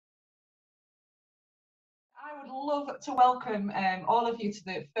I would love to welcome all of you to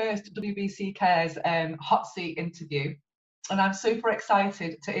the first WBC Cares Hot Seat interview. And I'm super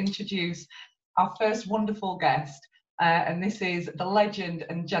excited to introduce our first wonderful guest. And this is the legend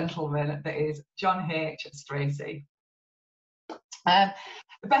and gentleman that is John H. Stracey. The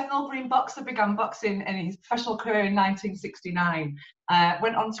Bethnal Green boxer began boxing in his professional career in 1969.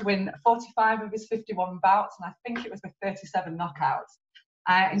 Went on to win 45 of his 51 bouts, and I think it was with 37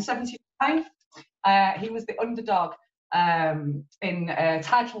 knockouts. In 79, he was the underdog in a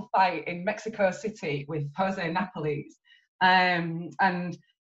title fight in Mexico City with Jose Napoles, and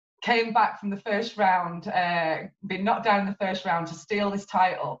came back from the first round, being knocked down in the first round to steal this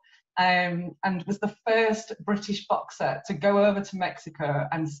title, and was the first British boxer to go over to Mexico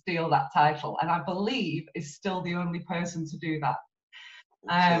and steal that title, and I believe is still the only person to do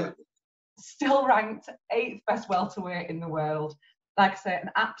that. Still ranked 8th best welterweight in the world. Like I say, an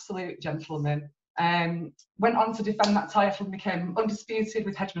absolute gentleman. Went on to defend that title and became undisputed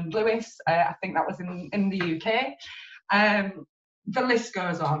with Hedgemond Lewis. I think that was in the UK. The list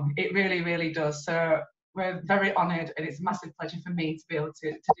goes on. It really, really does. So we're very honoured, and it's a massive pleasure for me to be able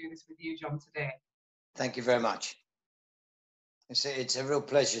to do this with you, John, today. Thank you very much. It's a real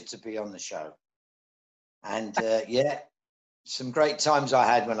pleasure to be on the show. And yeah, some great times I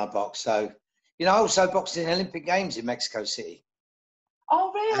had when I boxed. So, you know, I also boxed in Olympic Games in Mexico City. Oh,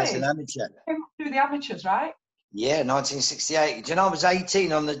 really? As an amateur. Through the amateurs, right? Yeah, 1968. Do you know, I was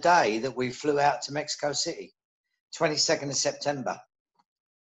 18 on the day that we flew out to Mexico City, 22nd of September.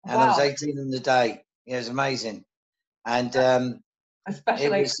 And wow. I was 18 on the day. Yeah, it was amazing. And especially,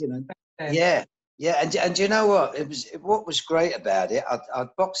 it was, you know, yeah. And you know what? What was great about it, I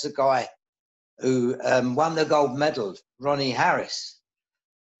boxed a guy who won the gold medal, Ronnie Harris,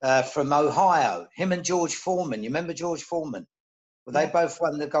 from Ohio. Him and George Foreman. You remember George Foreman? Well, they both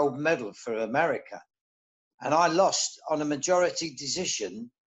won the gold medal for America. And I lost on a majority decision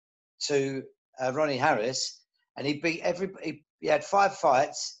to Ronnie Harris. And he beat everybody. He had 5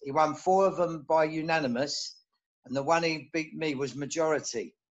 fights. He won 4 of them by unanimous. And the one he beat me was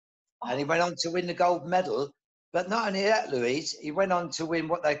majority. And he went on to win the gold medal. But not only that, Louise, he went on to win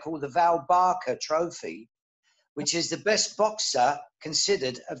what they call the Val Barker Trophy, which is the best boxer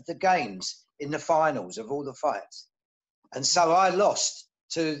considered of the games in the finals of all the fights. And so I lost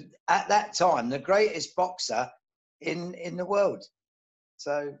to, at that time, the greatest boxer in the world.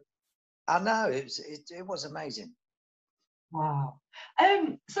 So I know it was amazing. Wow.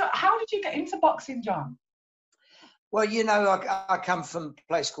 So how did you get into boxing, John? Well, you know, I come from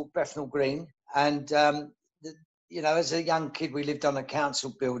a place called Bethnal Green, and you know, as a young kid, we lived on the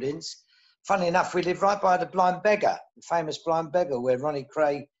council buildings. Funny enough, we lived right by the Blind Beggar, the famous Blind Beggar, where Ronnie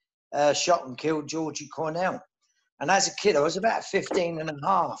Cray shot and killed Georgie Cornell. And as a kid, I was about 15 and a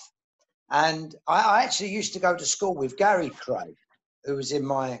half. And I actually used to go to school with Gary Cray, who was in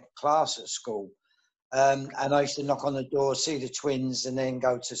my class at school. And I used to knock on the door, see the twins, and then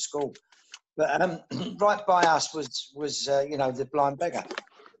go to school. But right by us was you know, the Blind Beggar.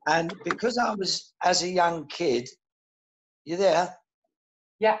 And because I was, as a young kid, you there?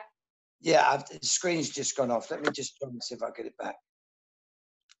 Yeah. Yeah, the screen's just gone off. Let me just try and see if I get it back.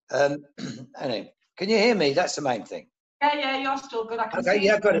 Anyway. Can you hear me? That's the main thing. Yeah, you're still good. I can see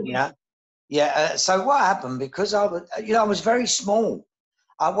yeah, I've got it now. Yeah, so what happened, because I was, you know, I was very small.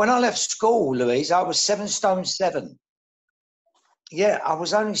 When I left school, Louise, I was 7 stone 7. Yeah, I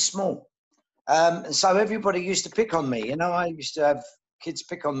was only small. And so everybody used to pick on me. You know, I used to have kids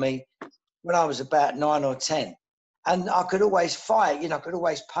pick on me when I was about 9 or 10. And I could always fight, you know, I could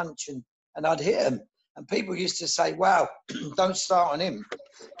always punch and I'd hit them. And people used to say, wow, don't start on him,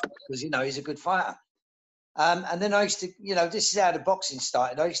 because, you know, he's a good fighter. And then I used to, you know, this is how the boxing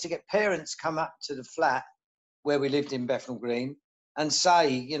started. I used to get parents come up to the flat where we lived in Bethnal Green and say,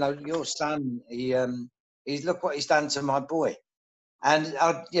 you know, your son, he's look what he's done to my boy. And,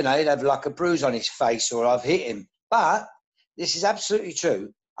 you know, he'd have like a bruise on his face, or I've hit him. But this is absolutely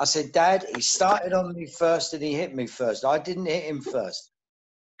true. I said, Dad, he started on me first and he hit me first. I didn't hit him first.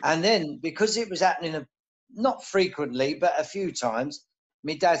 And then, because it was happening not frequently, but a few times,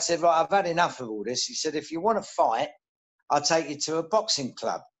 my dad said, right, I've had enough of all this. He said, if you want to fight, I'll take you to a boxing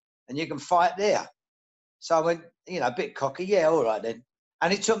club and you can fight there. So I went, you know, a bit cocky. Yeah, all right then.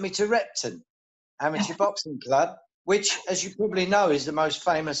 And he took me to Repton Amateur Boxing Club, which, as you probably know, is the most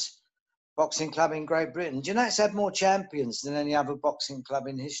famous boxing club in Great Britain. Do you know it's had more champions than any other boxing club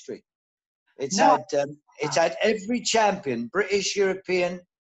in history? It's had every champion, British, European,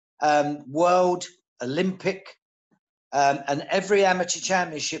 world, Olympic, and every amateur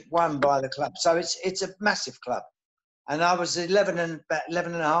championship won by the club. So it's a massive club. And I was about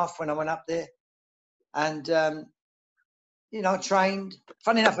 11 and a half when I went up there. And, you know, I trained.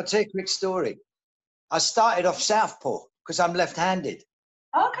 Funny enough, I'll tell you a quick story. I started off southpaw because I'm left-handed.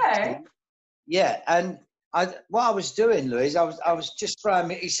 Okay. Yeah, and what I was doing, Louise, I was just throwing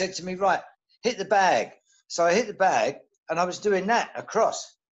me. He said to me, right, hit the bag. So I hit the bag, and I was doing that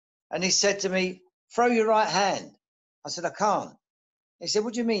across. And he said to me, throw your right hand. I said, I can't. He said,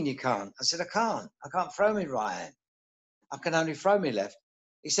 what do you mean you can't? I said, I can't. I can't throw my right hand. I can only throw my left.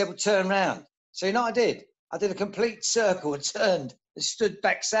 He said, well, turn round. So you know what I did? I did a complete circle and turned and stood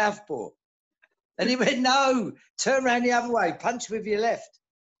back southpaw. And he went, no, turn around the other way, punch with your left.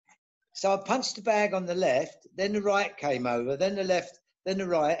 So I punched the bag on the left, then the right came over, then the left, then the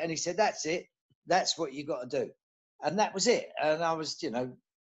right. And he said, that's it. That's what you got to do. And that was it. And I was, you know,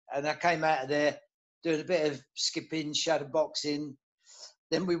 and I came out of there doing a bit of skipping, shadow boxing.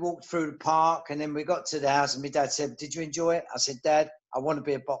 Then we walked through the park, and then we got to the house, and my dad said, did you enjoy it? I said, Dad, I want to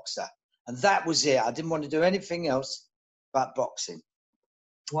be a boxer. And that was it. I didn't want to do anything else but boxing.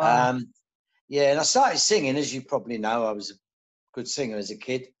 Wow. Yeah, and I started singing, as you probably know. I was a good singer as a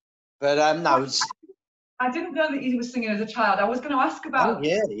kid. But no, I didn't know that you were singing as a child. I was going to ask about. Oh,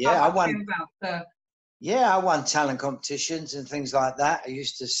 yeah. I won talent competitions and things like that. I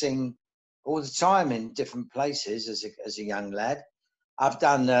used to sing all the time in different places as a young lad. I've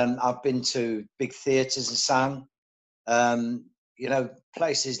been to big theatres and sung. You know,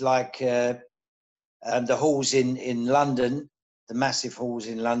 places like the halls in London, the massive halls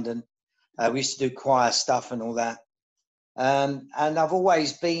in London. We used to do choir stuff and all that. And I've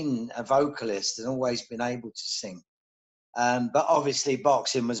always been a vocalist and always been able to sing. But obviously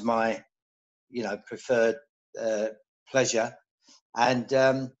boxing was my, you know, preferred pleasure. And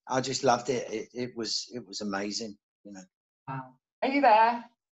I just loved it. It was amazing, you know. Wow. Are you there?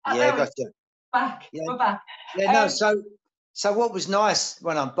 Yeah, gotcha. Back. Yeah. We're back. Yeah, no, so what was nice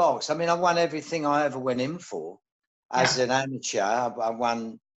when I boxed, I mean, I won everything I ever went in for as an amateur. I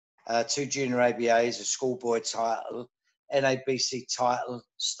won 2 junior ABAs, a schoolboy title, NABC title,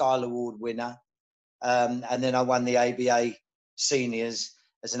 Style Award winner. And then I won the ABA seniors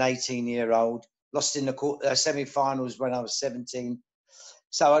as an 18-year-old, lost in the semi-finals when I was 17.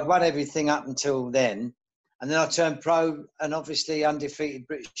 So I'd won everything up until then. And then I turned pro and obviously undefeated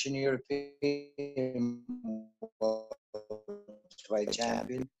British and European welterweight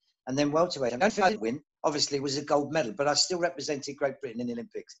champion. And then welterweight. The only thing I didn't win, obviously, was a gold medal, but I still represented Great Britain in the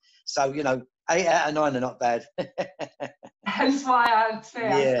Olympics. So, you know, 8 out of 9 are not bad. Hence why I'd say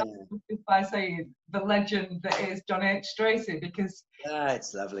Yeah. I started by saying the legend that is John H. Stracey, because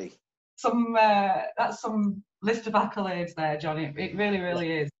It's lovely. that's some list of accolades there, John. It really,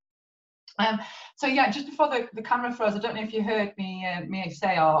 really is. So yeah, just before the camera froze, I don't know if you heard me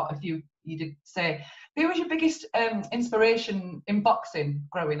say, or if you did say, who was your biggest inspiration in boxing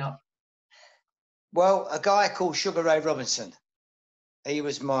growing up? Well, a guy called Sugar Ray Robinson. He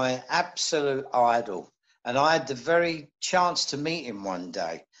was my absolute idol. And I had the very chance to meet him one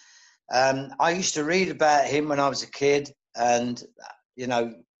day. I used to read about him when I was a kid. And, you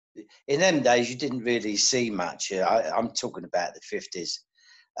know, in them days, you didn't really see much. I'm talking about the 50s.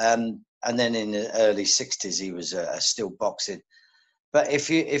 And then in the early 60s, he was still boxing. But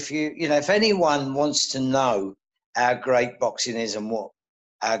if anyone wants to know how great boxing is and what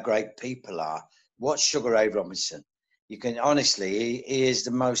our great people are, watch Sugar Ray Robinson. You can honestly, he is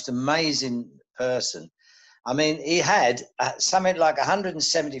the most amazing person. I mean, he had something like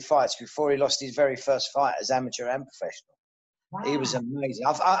 170 fights before he lost his very first fight as amateur and professional. Wow. He was amazing.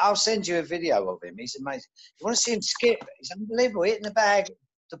 I'll send you a video of him. He's amazing. You want to see him skip? He's unbelievable, hitting the bag,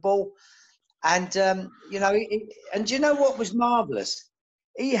 the ball. And, you know, and do you know what was marvellous?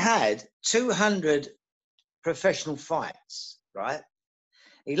 He had 200 professional fights, right?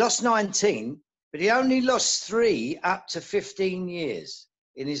 He lost 19, but he only lost 3 up to 15 years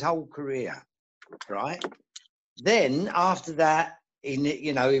in his whole career, right? Then after that,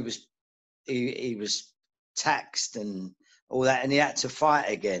 he was taxed and all that, and he had to fight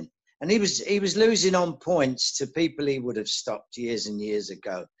again. And he was losing on points to people he would have stopped years and years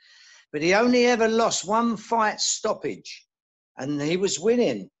ago. But he only ever lost 1 fight stoppage, and he was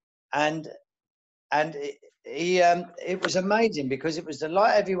winning. And it was amazing because it was the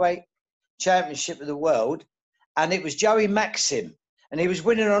light heavyweight championship of the world, and it was Joey Maxim, and he was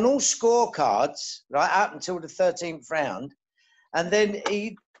winning on all scorecards right up until the 13th round, and then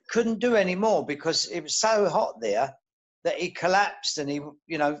he couldn't do any more because it was so hot there that he collapsed and he,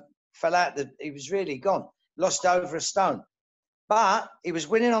 you know, fell out. He was really gone, lost over a stone. But he was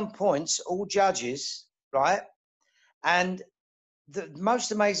winning on points, all judges, right? And the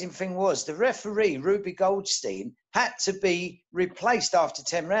most amazing thing was the referee, Ruby Goldstein, had to be replaced after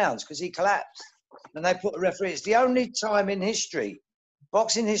 10 rounds because he collapsed. and they put a referee. It's the only time in history,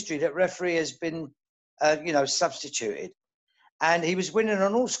 boxing history, that referee has been, you know, substituted. And he was winning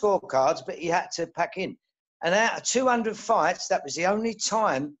on all scorecards, but he had to pack in. And out of 200 fights, that was the only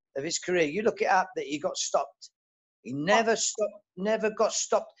time of his career. You look it up, that he got stopped. He never stopped, never got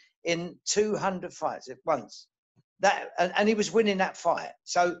stopped in 200 fights at once. And he was winning that fight.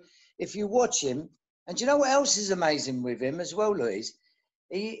 So if you watch him, and do you know what else is amazing with him as well, Luiz?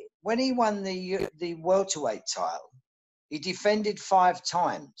 When he won the welterweight title, he defended 5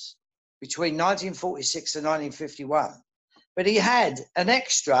 times between 1946 and 1951. But he had an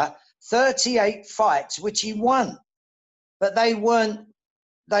extra 38 fights, which he won. But they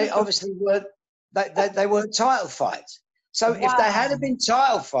obviously weren't, they weren't title fights. So if they had been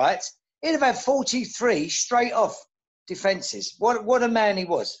title fights, he'd have had 43 straight off defenses. What a man he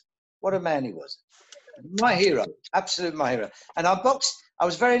was. What a man he was. My hero, absolute my hero. And I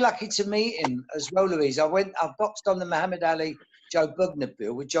was very lucky to meet him as well, Luiz. I boxed on the Muhammad Ali Joe Bugner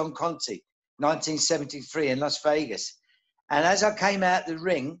bill with John Conti, 1973 in Las Vegas. And as I came out the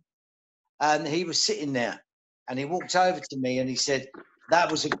ring, and he was sitting there, and he walked over to me and he said, "That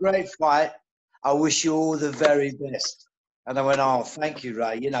was a great fight. I wish you all the very best." And I went, "Oh, thank you,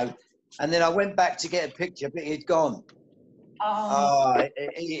 Ray." You know, and then I went back to get a picture, but he'd gone.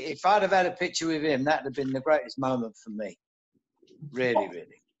 If I'd have had a picture with him, that'd have been the greatest moment for me. Really,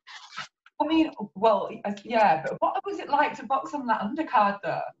 really. I mean, well, yeah, but what was it like to box on that undercard,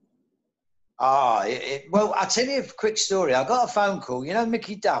 though? Well, I'll tell you a quick story. I got a phone call. You know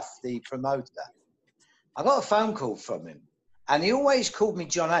Mickey Duff, the promoter? I got a phone call from him, and he always called me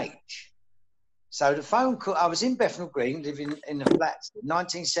John H. So the phone call, I was in Bethnal Green, living in the flats,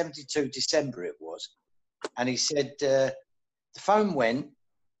 1972, December it was. And he said, the phone went,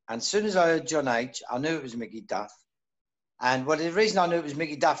 and as soon as I heard John H., I knew it was Mickey Duff. And well, the reason I knew it was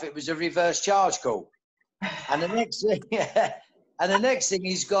Mickey Duff, it was a reverse charge call. And the next thing,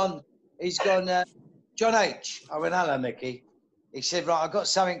 he's gone, John H. I went, "Hello, Mickey." He said, "Right, I've got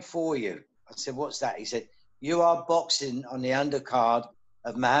something for you." I said, "What's that?" He said, "You are boxing on the undercard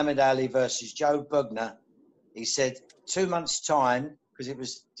of Muhammad Ali versus Joe Bugner." He said, 2 months' time, because it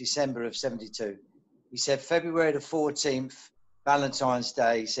was December of 72. He said, February the 14th, Valentine's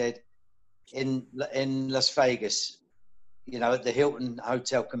Day, he said, in Las Vegas, you know, at the Hilton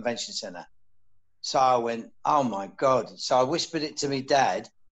Hotel Convention Center. So I went, "Oh my God." So I whispered it to my dad,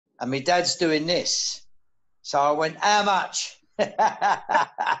 and my dad's doing this. So I went, "How much?"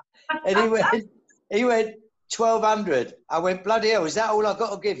 And he went, 1,200. I went, "Bloody hell, is that all I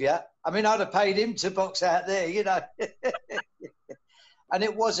got to give you?" I mean, I'd have paid him to box out there, you know. And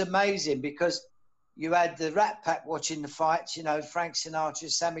it was amazing because you had the Rat Pack watching the fights, you know, Frank Sinatra,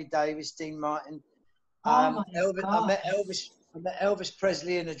 Sammy Davis, Dean Martin. I met Elvis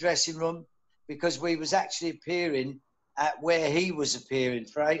Presley in the dressing room because we was actually appearing at where he was appearing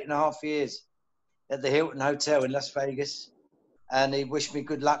for 8.5 years at the Hilton Hotel in Las Vegas. And he wished me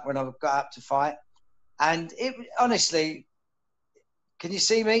good luck when I got up to fight. And it honestly, can you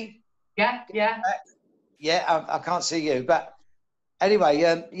see me? Yeah. Yeah, I can't see you. But anyway,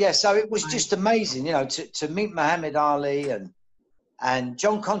 yeah, so it was just amazing, you know, to meet Muhammad Ali and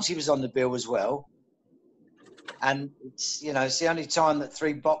John Conti was on the bill as well. And it's, you know, it's the only time that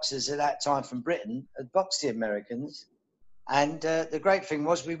 3 boxers at that time from Britain had boxed the Americans. And the great thing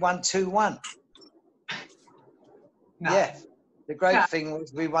was we won 2-1. Nice. Yeah, the great thing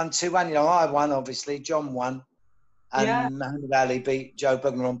was we won 2-1. You know, I won, obviously, John won, and Muhammad Ali beat Joe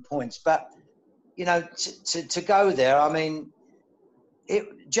Bugner on points. But, you know, to go there, I mean,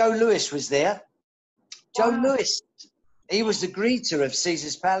 Joe Louis was there. Joe Louis, he was the greeter of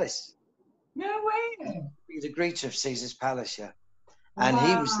Caesar's Palace. No way. He was the greeter of Caesar's Palace, yeah. And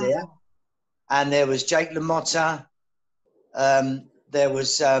he was there. And there was Jake LaMotta. There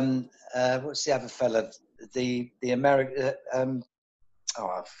was, what's the other fella? The American,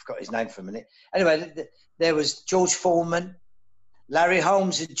 I forgot his name for a minute. Anyway, there was George Foreman. Larry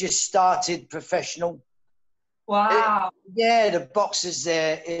Holmes had just started professional. Wow. The boxers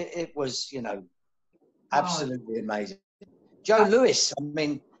there, it was, you know, absolutely amazing. Joe Louis, I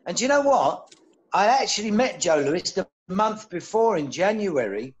mean, and do you know what? I actually met Joe Louis the month before in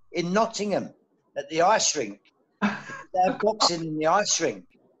January in Nottingham at the ice rink. They're boxing in the ice rink.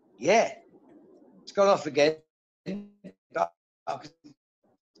 Yeah. It's gone off again. Can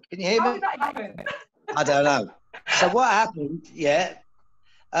you hear me? I don't know. So what happened,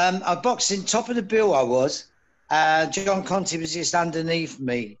 I boxed in top of the bill I was. John Conti was just underneath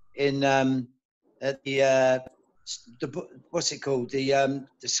me in at the what's it called? The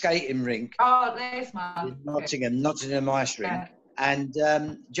skating rink. Oh, there's man. Nottingham ice rink. and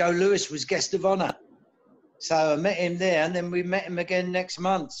Joe Lewis was guest of honour. So I met him there, and then we met him again next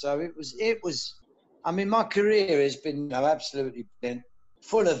month. So it was. I mean, my career has been absolutely brilliant,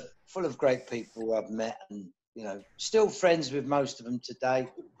 full of great people I've met, and still friends with most of them today.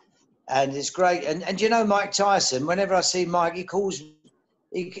 And it's great. And you know, Mike Tyson, whenever I see Mike, he calls me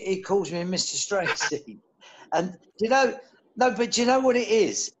Mr. Stracey. And but you know what it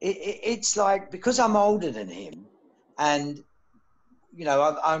is? It's like, because I'm older than him, and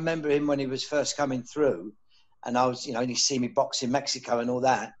I remember him when he was first coming through, and I was, and he see me box in Mexico and all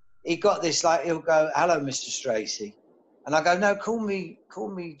that. He got this, like, he'll go, "Hello, Mr. Stracey," and I go, "No, call me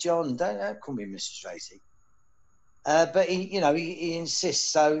John. Don't call me Mr. Stracey." But he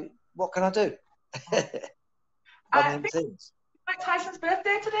insists. So what can I do? I think it's Mike Tyson's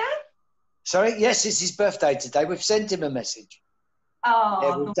birthday today. Sorry, yes, it's his birthday today. We've sent him a message. Oh,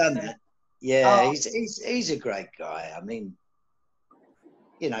 yeah, we've done that. Yeah, oh. he's a great guy. I mean,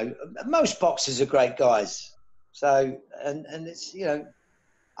 most boxers are great guys. So, and it's,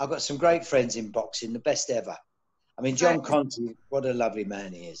 I've got some great friends in boxing, the best ever. I mean, John Conti, what a lovely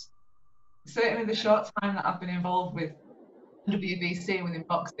man he is. Certainly the short time that I've been involved with WBC within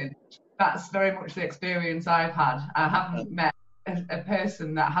boxing, that's very much the experience I've had. I haven't met a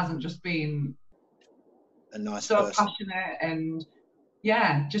person that hasn't just been a nice so person. Passionate and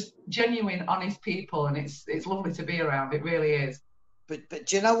just genuine, honest people, and it's lovely to be around. It really is. But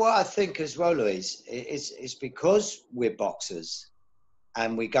do you know what I think as well, Louise? It's because we're boxers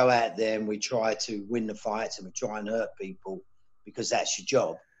and we go out there and we try to win the fights and we try and hurt people because that's your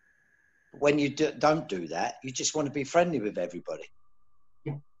job. But when you don't do that, you just want to be friendly with everybody.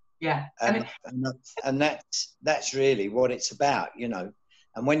 Yeah. And that's really what it's about,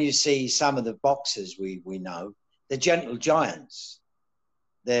 And when you see some of the boxers we know, they're gentle giants.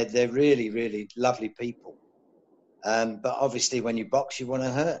 They're really, really lovely people. But obviously, when you box, you want to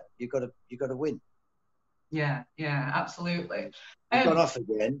hurt. You got to win. Yeah, absolutely. You've gone off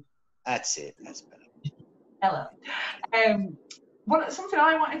again. That's it. That's better. Hello. Something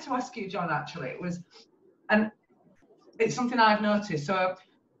I wanted to ask you, John, actually, was, and it's something I've noticed. So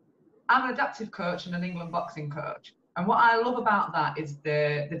I'm an adaptive coach and an England boxing coach. And what I love about that is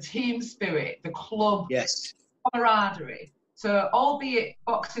the team spirit, the club camaraderie. So albeit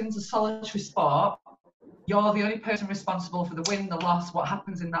boxing's a solitary sport, you're the only person responsible for the win, the loss, what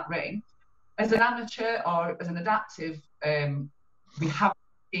happens in that ring. As an amateur or as an adaptive, we have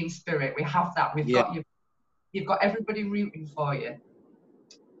team spirit. We have that. You've got everybody rooting for you.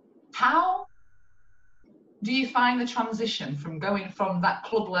 How do you find the transition from going from that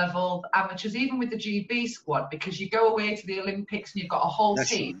club level, amateurs, even with the GB squad, because you go away to the Olympics and you've got a whole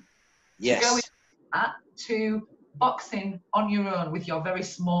team, to go to boxing on your own with your very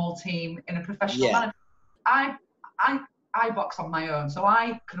small team in a professional manner? I box on my own, so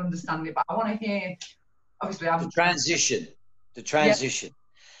I can understand it, but I want to hear, obviously, the transition.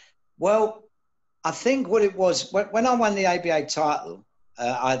 Well, I think what it was, when I won the ABA title,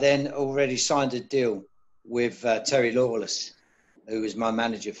 I then already signed a deal with Terry Lawless, who was my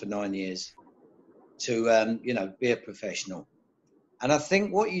manager for 9 years, to be a professional. And I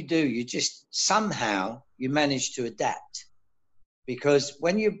think what you do, you just somehow you manage to adapt, because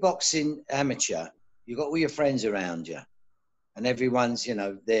when you're boxing amateur, you've got all your friends around you, and everyone's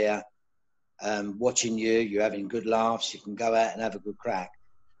there watching you. You're having good laughs. You can go out and have a good crack.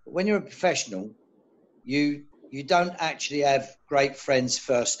 But when you're a professional, you don't actually have great friends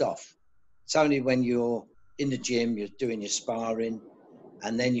first off. It's only when you're in the gym, you're doing your sparring,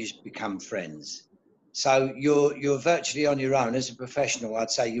 and then you become friends. So you're virtually on your own as a professional.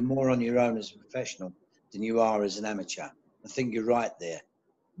 I'd say you're more on your own as a professional than you are as an amateur. I think you're right there.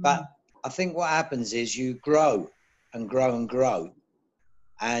 But I think what happens is you grow and grow and grow,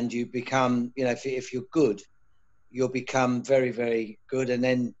 and you become, if you're good, you'll become very, very good. And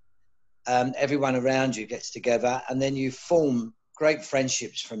then everyone around you gets together, and then you form great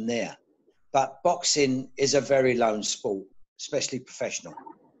friendships from there. But boxing is a very lone sport, especially professional.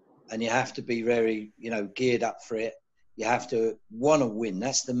 And you have to be very, geared up for it. You have to want to win.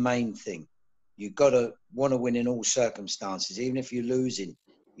 That's the main thing. You've got to want to win in all circumstances. Even if you're losing,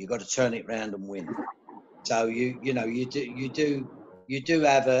 you've got to turn it around and win. So you do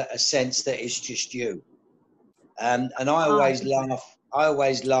have a sense that it's just you. And I always laugh. I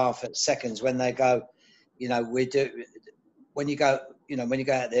always laugh at seconds when they go, when you go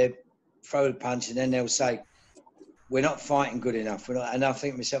out there, throw a punch, and then they'll say, "We're not fighting good enough." And I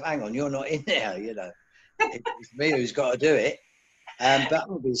think to myself, hang on, you're not in there, It's me who's got to do it. But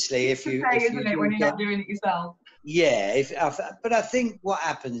obviously, isn't it, when you're not doing it yourself? Yeah, but I think what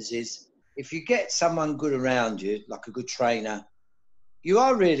happens is, if you get someone good around you, like a good trainer, you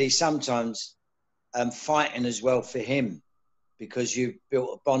are really sometimes fighting as well for him, because you've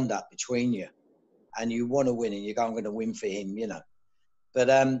built a bond up between you and you want to win, and you go, I'm going to win for him, you know. But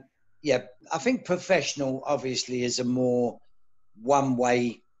yeah, I think professional obviously is a more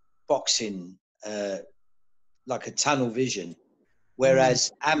one-way boxing, like a tunnel vision,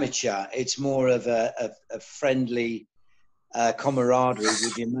 whereas amateur, it's more of a friendly camaraderie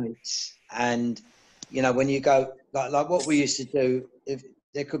with your mates. And you know, when you go like what we used to do, if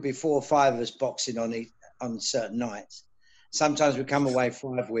there could be 4 or 5 of us boxing on certain nights, sometimes we come away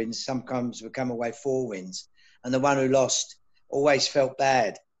 5 wins, sometimes we come away 4 wins, and the one who lost always felt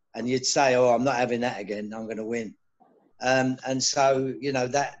bad, and you'd say, oh, I'm not having that again, I'm going to win. And so, you know,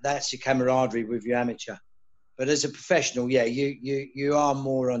 that's your camaraderie with your amateur. But as a professional, yeah, you are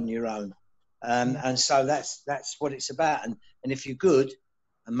more on your own. And so that's what it's about. And if you're good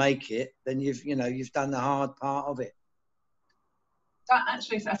and make it, then you've done the hard part of it. That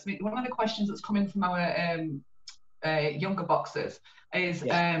actually says to me, one of the questions that's coming from our younger boxers is,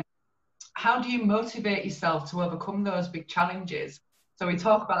 how do you motivate yourself to overcome those big challenges? So we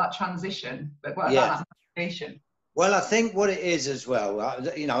talk about that transition, but what about that motivation? Well, I think what it is as well,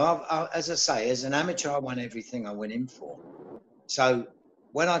 you know, as I say, as an amateur, I won everything I went in for. So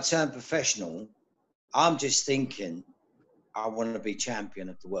when I turned professional, I'm just thinking, I want to be champion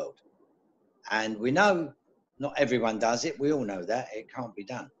of the world. And we know not everyone does it. We all know that. It can't be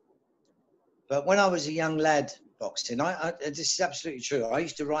done. But when I was a young lad boxing, this is absolutely true. I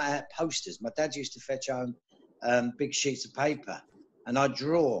used to write out posters. My dad used to fetch home big sheets of paper, and I'd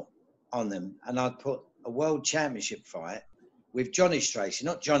draw on them, and I'd put a world championship fight with Johnny Stracey,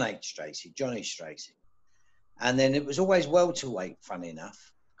 not John H. Stracey, Johnny Stracey. And then it was always welterweight, funny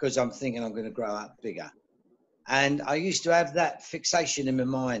enough, because I'm thinking I'm going to grow up bigger. And I used to have that fixation in my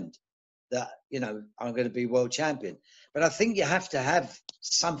mind that, you know, I'm going to be world champion. But I think you have to have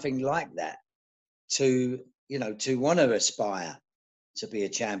something like that to, you know, to want to aspire to be a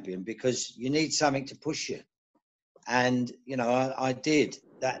champion, because you need something to push you. And, you know, I did.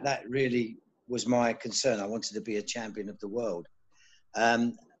 That really was my concern. I wanted to be a champion of the world.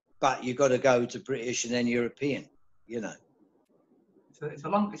 But you got to go to British and then European, you know. So it's a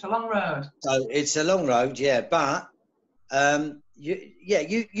long road. So it's a long road, yeah. But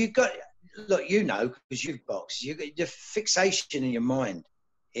you got, look, you know, because you've boxed, the fixation in your mind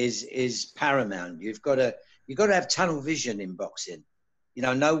is paramount. You've got to have tunnel vision in boxing. You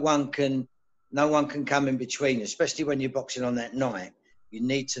know, no one can come in between, especially when you're boxing on that night. You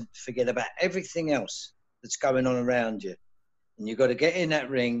need to forget about everything else that's going on around you. And you've got to get in that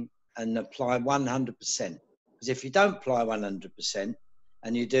ring and apply 100%. Because if you don't apply 100%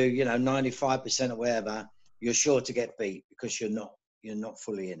 and you do, you know, 95% or whatever, you're sure to get beat, because you're not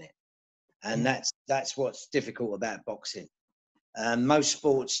fully in it. And that's what's difficult about boxing. Most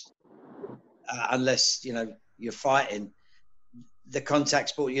sports, unless, you know, you're fighting, the contact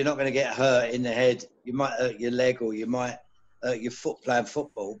sport, you're not going to get hurt in the head. You might hurt your leg, or you might hurt your foot playing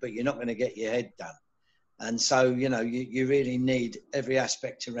football, but you're not going to get your head done. And so, you know, you really need every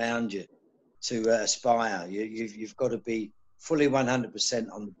aspect around you to aspire. You've got to be fully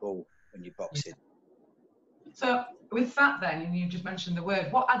 100% on the ball when you're boxing. So with that then, and you just mentioned the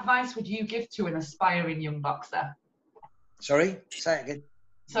word, what advice would you give to an aspiring young boxer? Sorry, say it again.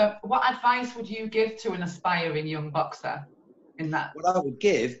 So what advice would you give to an aspiring young boxer in that? What I would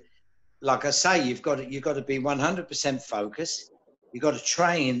give, like I say, you've got to be 100% focused. You've got to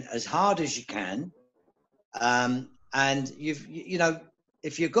train as hard as you can. And you know,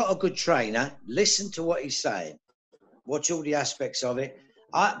 if you've got a good trainer, listen to what he's saying. Watch all the aspects of it.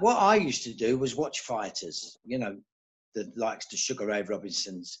 What I used to do was watch fighters, you know, the likes of Sugar Ray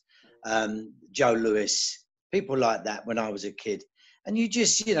Robinsons, Joe Louis, people like that when I was a kid. And you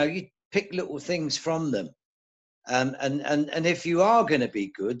just, you know, you pick little things from them. And if you are going to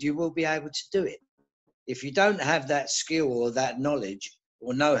be good, you will be able to do it. If you don't have that skill or that knowledge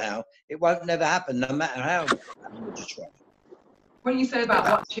or know-how, it won't never happen, no matter how hard you try. When you say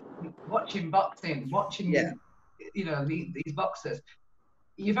about watching boxing, you know, these boxers,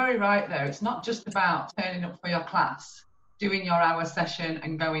 you're very right there. It's not just about turning up for your class, doing your hour session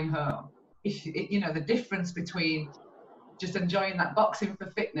and going home. You know, the difference between just enjoying that boxing for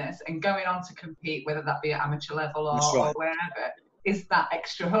fitness and going on to compete, whether that be at amateur level or wherever, is that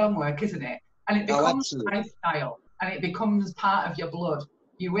extra homework, isn't it? And it becomes a lifestyle, and it becomes part of your blood.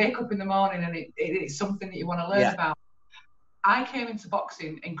 You wake up in the morning and it's something that you want to learn about. I came into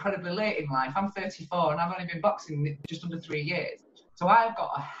boxing incredibly late in life. I'm 34 and I've only been boxing just under 3 years. So I've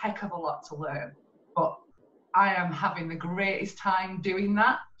got a heck of a lot to learn, but I am having the greatest time doing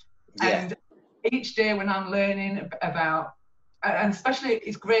that. And each day when I'm learning about and especially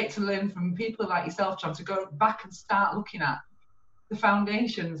it's great to learn from people like yourself, John, to go back and start looking at the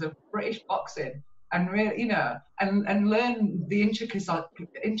foundations of British boxing and really, you know, and learn the intricacies of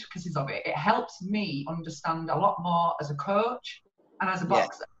it. It helps me understand a lot more as a coach and as a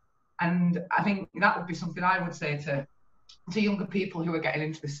boxer. And I think that would be something I would say to younger people who are getting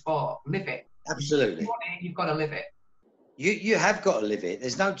into this sport. Live it. Absolutely. If you want it, you've got to live it. You have got to live it.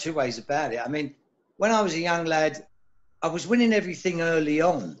 There's no two ways about it. I mean, when I was a young lad, I was winning everything early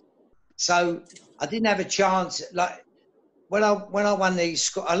on. So I didn't have a chance. Like when I won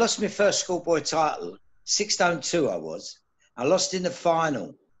I lost my first schoolboy title, 6 stone 2 I was. I lost in the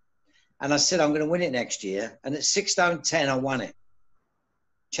final. And I said, I'm going to win it next year. And at 6 stone 10, I won it.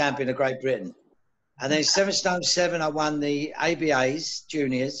 Champion of Great Britain. And then 7 stone 7, I won the ABAs,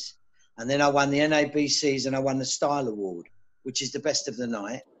 juniors. And then I won the NABCs and I won the Style Award, which is the best of the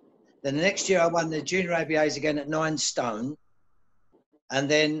night. Then the next year I won the junior ABAs again at 9 stone. And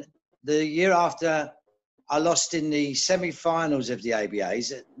then the year after, I lost in the semi-finals of the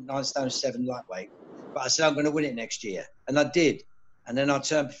ABAs at 9 stone 7 lightweight. But I said, I'm going to win it next year. And I did. And then I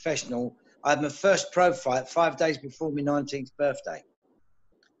turned professional. I had my first pro fight 5 days before my 19th birthday.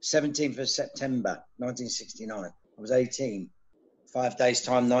 17th of September, 1969. I was 18. 5 days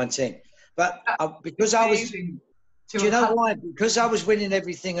time, 19. But because I was, do you know why? Because I was winning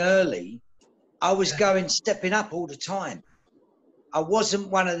everything early, I was stepping up all the time. I wasn't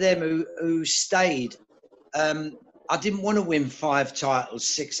one of them who stayed. I didn't want to win 5 titles,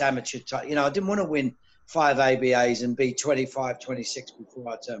 6 amateur titles. You know, I didn't want to win 5 ABAs and be 25, 26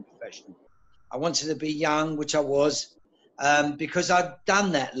 before I turned professional. I wanted to be young, which I was, because I'd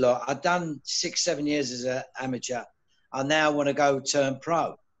done that lot. I'd done 6, 7 years as an amateur. I now want to go turn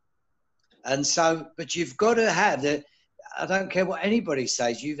pro. And so, but you've got to have I don't care what anybody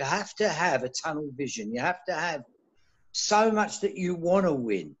says, you have to have a tunnel vision. You have to have so much that you want to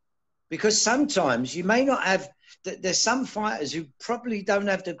win. Because sometimes you may not have, there's some fighters who probably don't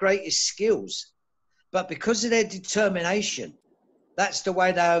have the greatest skills, but because of their determination, that's the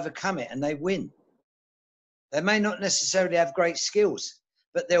way they overcome it and they win. They may not necessarily have great skills,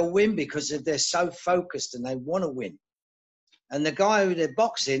 but they'll win because they're so focused and they want to win. And the guy who they're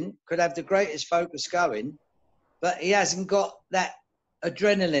boxing could have the greatest focus going, but he hasn't got that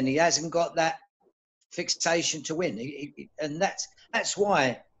adrenaline. He hasn't got that fixation to win. And that's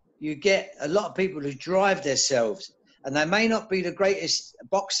why you get a lot of people who drive themselves, and they may not be the greatest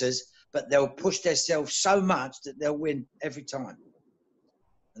boxers, but they'll push themselves so much that they'll win every time.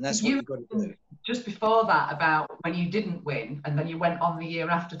 And that's what you've got to do. Just before that, about when you didn't win, and then you went on the year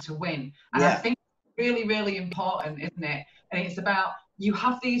after to win. And I think it's really, really important, isn't it? And it's about, you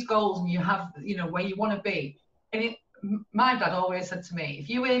have these goals and you have, you know, where you want to be. And my dad always said to me, if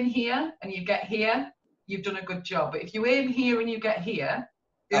you aim here and you get here, you've done a good job. But if you aim here and you get here,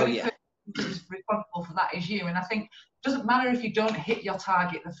 the only person who's responsible for that is you. And I think it doesn't matter if you don't hit your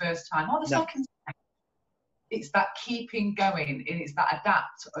target the first time or the second time. It's that keeping going, and it's that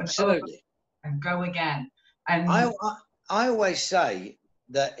adapt and go again. And I always say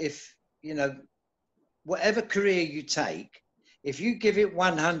that if, you know, whatever career you take, if you give it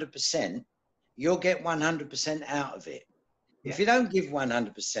 100%, you'll get 100% out of it. If you don't give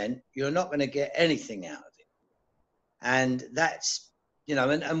 100%, you're not going to get anything out of it. And that's, you know,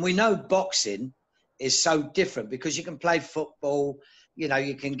 and we know boxing is so different because you can play football, you know,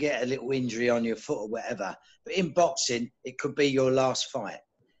 you can get a little injury on your foot or whatever. But in boxing, it could be your last fight.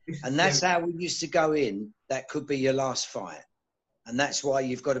 And that's how we used to go in. That could be your last fight. And that's why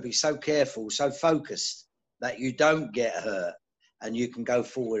you've got to be so careful, so focused that you don't get hurt and you can go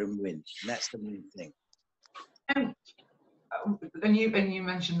forward and win. And that's the main thing. And you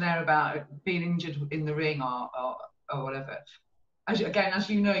mentioned there about being injured in the ring or whatever. As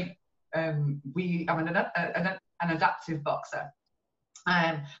you know, I'm an adaptive boxer.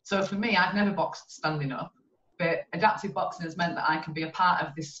 So for me, I've never boxed standing up, but adaptive boxing has meant that I can be a part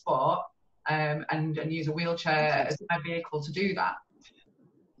of this sport and use a wheelchair as my vehicle to do that.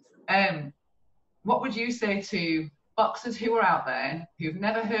 What would you say to boxers who are out there who've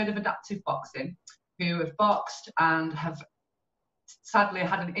never heard of adaptive boxing, who have boxed and have sadly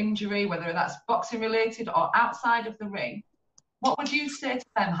had an injury, whether that's boxing related or outside of the ring? What would you say to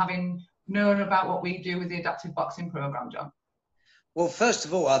them, having known about what we do with the adaptive boxing program, John? Well, first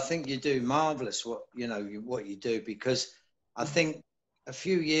of all, I think you do marvelous what you do, because I think a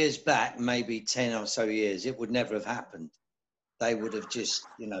few years back, maybe 10 or so years, it would never have happened. They would have just,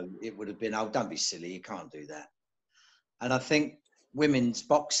 you know, it would have been, oh, don't be silly, you can't do that. And I think women's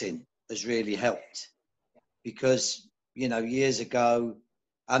boxing has really helped because, you know, years ago,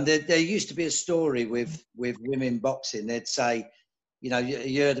 And there used to be a story with women boxing. They'd say, you know,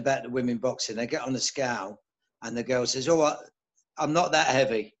 you heard about the women boxing. They get on the scale, and the girl says, "Oh, I'm not that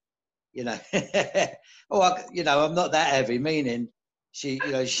heavy," you know. You know, I'm not that heavy, meaning she,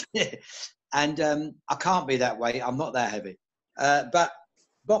 you know, and I can't be that way. I'm not that heavy. But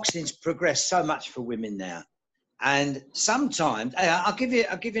boxing's progressed so much for women now, and sometimes I'll give you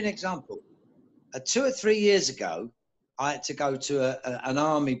an example. 2 or 3 years ago, I had to go to an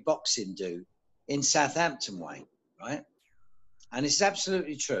army boxing do in Southampton way, right? And it's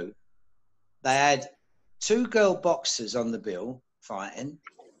absolutely true. They had 2 girl boxers on the bill fighting,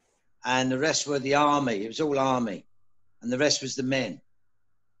 and the rest were the army. It was all army, and the rest was the men.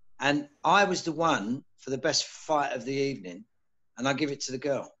 And I was the one for the best fight of the evening, and I give it to the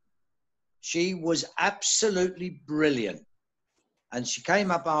girl. She was absolutely brilliant. And she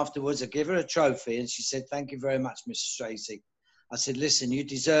came up afterwards. I give her a trophy, and she said, "Thank you very much, Mr. Stracey." I said, "Listen, you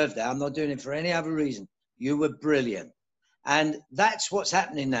deserve that. I'm not doing it for any other reason. You were brilliant." And that's what's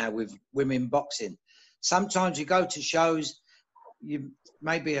happening now with women boxing. Sometimes you go to shows, you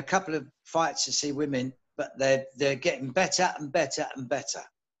maybe a couple of fights to see women, but they're getting better and better and better.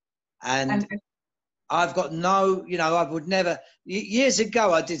 And I've got no, you know, I would never. Years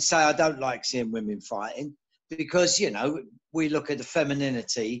ago, I did say I don't like seeing women fighting because, you know, we look at the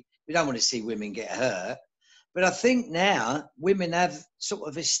femininity. We don't want to see women get hurt. But I think now women have sort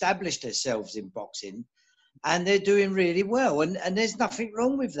of established themselves in boxing, and they're doing really well. And there's nothing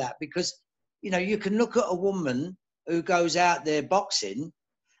wrong with that because, you know, you can look at a woman who goes out there boxing,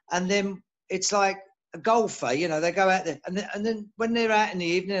 and then it's like a golfer, you know, they go out there, and then when they're out in the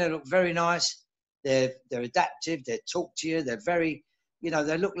evening, they look very nice. They're adaptive. They talk to you. They're very, you know,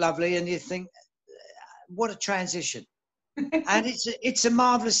 they look lovely, and you think, what a transition. And it's a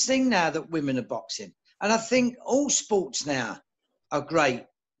marvelous thing now that women are boxing. And I think all sports now are great,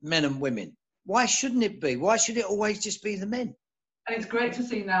 men and women. Why shouldn't it be? Why should it always just be the men? And it's great to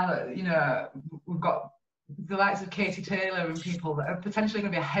see now that, you know, we've got the likes of Katie Taylor and people that are potentially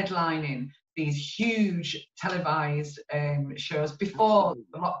going to be headlining these huge televised shows before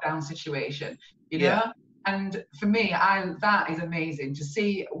the lockdown situation, you know? Yeah. And for me, that is amazing to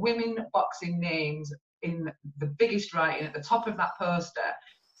see women boxing names in the biggest writing at the top of that poster.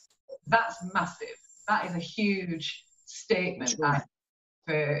 That's massive. That is a huge statement. Right.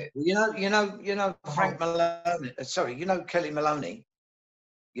 For you know Frank Maloney. Sorry, you know Kelly Maloney.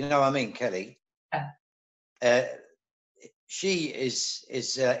 You know, I mean Kelly. Yeah. She is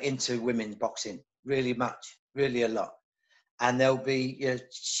into women's boxing really much, really a lot. And there'll be, you know,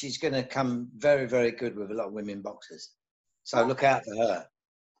 she's going to come very, very good with a lot of women boxers. So look out for her.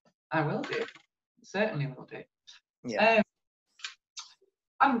 I will do. Certainly will do. Yeah.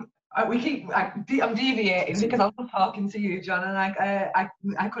 I'm deviating because I'm talking to you, John, and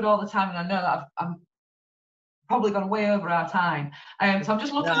I could all the time, and I know that I'm probably gone way over our time. So I'm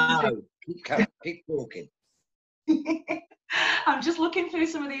just looking. No, keep talking. I'm just looking through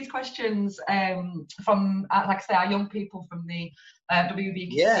some of these questions from, like I say, our young people from the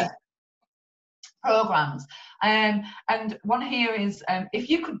WBC programs. And one here is, if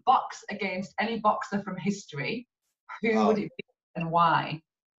you could box against any boxer from history, who would it be and why?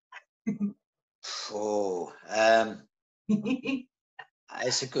 It's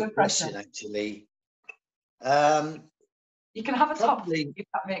a good question, actually. You can have a top three if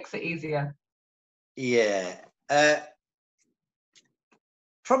that makes it easier. Yeah.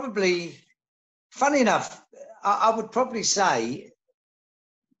 Probably, funny enough, I would probably say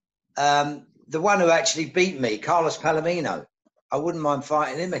the one who actually beat me, Carlos Palomino. I wouldn't mind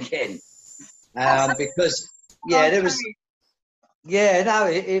fighting him again. Because, there was... Yeah, no,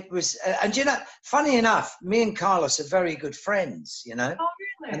 it was... and, you know, funny enough, me and Carlos are very good friends, you know. Oh,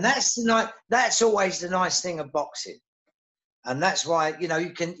 really? And that's always the nice thing of boxing. And that's why, you know,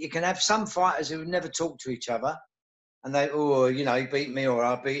 you can have some fighters who never talk to each other. And they, you know, he beat me or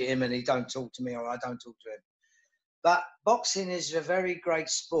I beat him and he don't talk to me or I don't talk to him. But boxing is a very great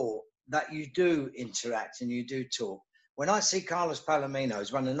sport that you do interact and you do talk. When I see Carlos Palomino,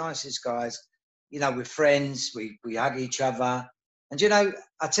 he's one of the nicest guys, you know, we're friends, we hug each other. And, you know,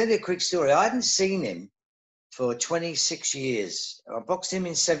 I'll tell you a quick story. I hadn't seen him for 26 years. I boxed him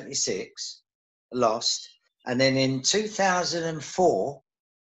in 76, lost. And then in 2004,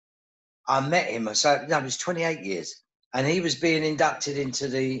 I met him. So, no, it was 28 years. And he was being inducted into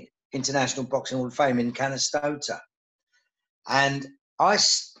the International Boxing Hall of Fame in Canastota. And I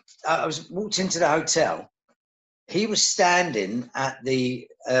walked into the hotel. He was standing at the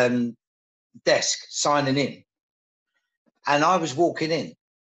desk signing in. And I was walking in.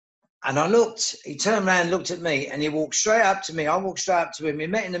 And I looked, he turned around, looked at me, and he walked straight up to me. I walked straight up to him. We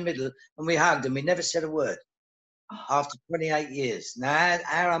met in the middle, and we hugged, and we never said a word after 28 years. Now,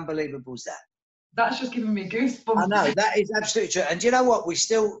 how unbelievable is that? That's just giving me goosebumps. I know, that is absolutely true. And do you know what? We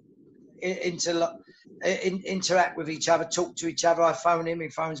still interact with each other, talk to each other. I phone him, he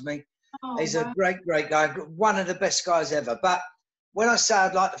phones me. Oh, he's a great, great guy, one of the best guys ever. But when I say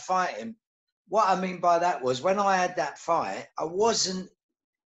I'd like to fight him, what I mean by that was when I had that fight, I wasn't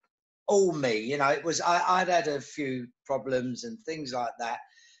all me, you know. It was I'd had a few problems and things like that,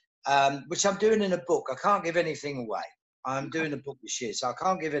 which I'm doing in a book. I can't give anything away. I'm doing a book this year, so I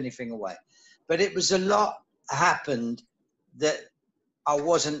can't give anything away. But it was a lot happened that I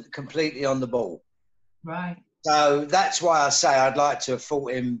wasn't completely on the ball. Right. So that's why I say I'd like to have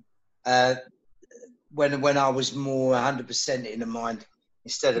fought him when I was more 100% in the mind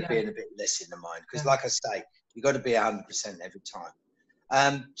instead of being a bit less in the mind. Because like I say, you got to be 100% every time.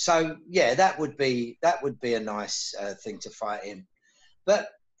 So yeah, that would be a nice thing to fight him. But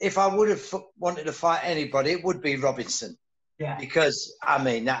if I would have wanted to fight anybody, it would be Robinson. Yeah. Because I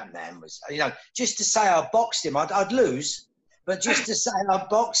mean, that man was, you know, just to say I boxed him, I'd lose, but just to say I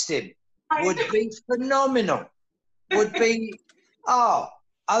boxed him would be phenomenal. Would be,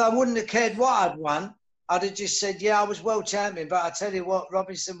 and I wouldn't have cared what I'd won. I'd have just said, yeah, I was world champion, but I tell you what,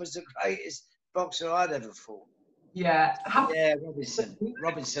 Robinson was the greatest boxer I'd ever fought. Yeah. Yeah,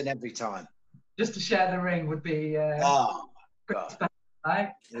 Robinson every time. Just to share the ring would be oh God. Special, right?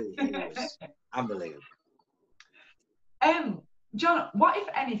 It was unbelievable. John, what if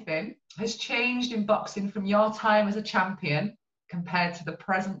anything has changed in boxing from your time as a champion compared to the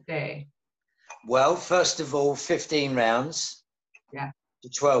present day? Well, first of all, 15 rounds. Yeah. To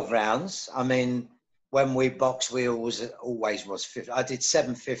 12 rounds. I mean, when we boxed, we always was 50. I did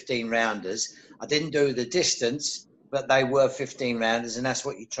 7 15-rounders. I didn't do the distance, but they were 15-rounders, and that's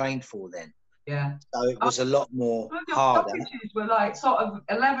what you trained for then. Yeah. So it was a lot more harder. Were like sort of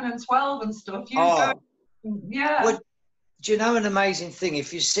 11 and 12 and stuff. Yeah. Well, do you know an amazing thing?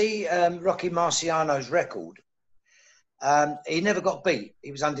 If you see Rocky Marciano's record, he never got beat.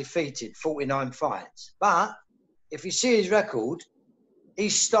 He was undefeated, 49 fights. But if you see his record, he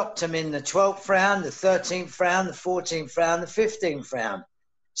stopped him in the 12th round, the 13th round, the 14th round, the 15th round.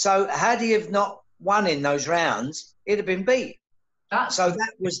 So had he have not won in those rounds, he'd have been beat. So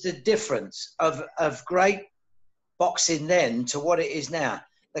that was the difference of great boxing then to what it is now.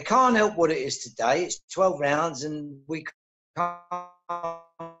 They can't help what it is today. It's 12 rounds and we can't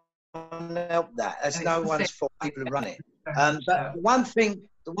help that. That's no one's fault. People who run it. But the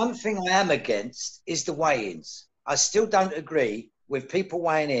one thing I am against is the weigh-ins. I still don't agree with people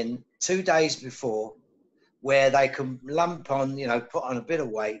weighing in 2 days before where they can lump on, you know, put on a bit of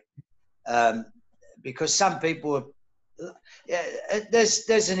weight because some people are,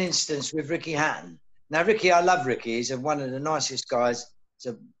 there's an instance with Ricky Hatton. Now, Ricky, I love Ricky. He's one of the nicest guys.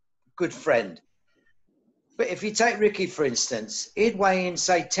 He's a good friend. But if you take Ricky, for instance, he'd weigh in,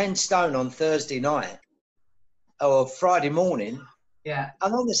 say, 10 stone on Thursday night or Friday morning. Yeah.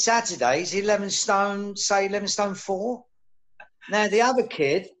 And on the Saturdays, 11 stone 4. Now, the other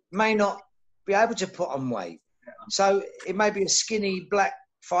kid may not be able to put on weight. So it may be a skinny black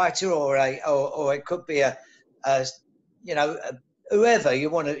fighter or it could be a whoever you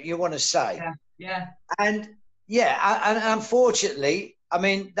want to say. Yeah. Yeah. And unfortunately, I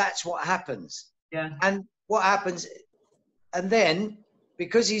mean, that's what happens. Yeah. And what happens, and then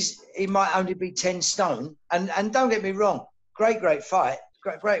because he might only be 10 stone, and don't get me wrong, great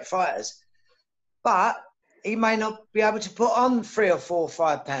fighters, but he may not be able to put on 3 or 4 or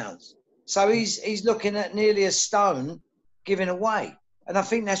 5 pounds. So he's looking at nearly a stone giving away. And I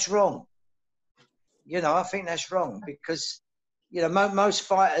think that's wrong. You know, I think that's wrong because, you know, most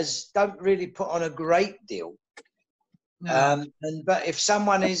fighters don't really put on a great deal. No. But if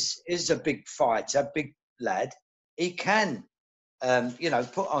someone is a big fighter, big lad, he can,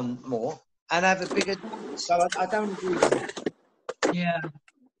 put on more and have a bigger. So I don't agree with that. Yeah.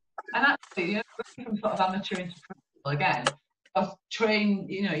 And actually, you know, from sort of amateur into professional again, I've trained,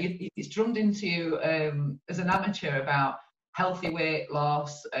 you know, it's drummed into you as an amateur about healthy weight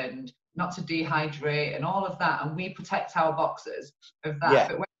loss and not to dehydrate and all of that. And we protect our boxers of that. Yeah.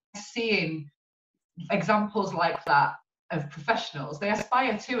 But when we're seeing examples like that of professionals, they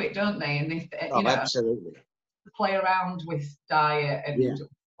aspire to it, don't they? And they, you know, absolutely play around with diet and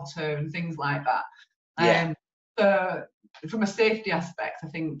water and things like that. So from a safety aspect, I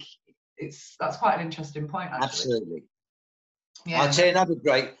think that's quite an interesting point, actually. Absolutely. Yeah. I'll tell you another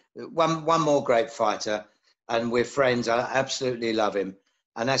one more great fighter, and we're friends. I absolutely love him,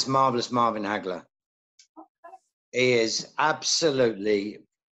 and that's Marvellous Marvin Hagler. Okay. He is absolutely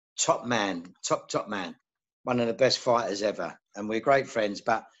top man, top man, one of the best fighters ever, and we're great friends.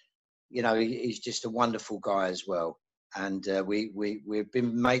 But you know, he's just a wonderful guy as well. And we've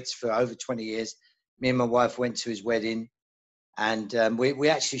been mates for over 20 years. Me and my wife went to his wedding, and we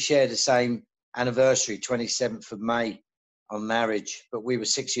actually share the same anniversary, 27th of May, on marriage. But we were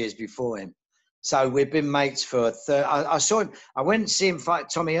 6 years before him, so we've been mates for. I saw him. I went to see him fight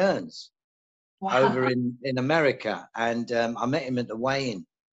Tommy Hearns over in America, and I met him at the weigh-in,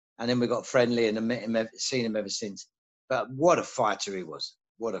 and then we got friendly, and I met him, seen him ever since. But what a fighter he was!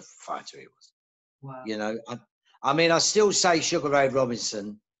 What a fighter he was! Wow. You know, I mean, I still say Sugar Ray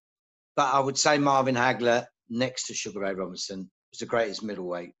Robinson, but I would say Marvin Hagler next to Sugar Ray Robinson was the greatest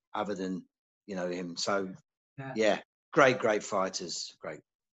middleweight, other than, you know, him. So, yeah, great fighters, great.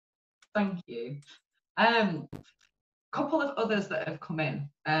 Thank you. Couple of others that have come in.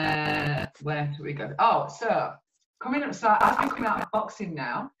 Where do we go? Oh, so coming up. So as we're coming out of boxing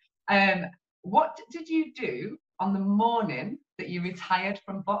now, what did you do on the morning that you retired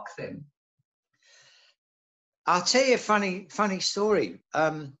from boxing? I'll tell you a funny story.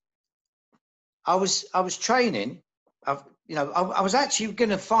 I was training. I was actually going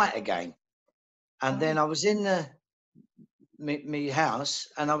to fight again, and then I was in my house,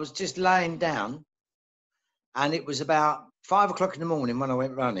 and I was just laying down, and it was about 5 o'clock in the morning when I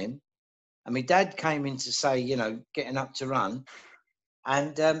went running, and my dad came in to say, you know, getting up to run,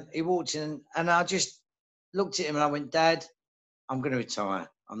 and he walked in, and I just looked at him and I went, Dad, I'm going to retire.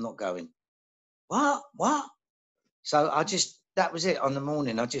 I'm not going. What? So that was it on the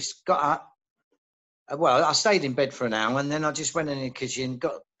morning. I just got up. Well, I stayed in bed for an hour, and then I just went in the kitchen,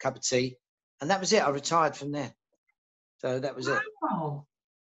 got a cup of tea, and that was it. I retired from there. So that was it. Wow.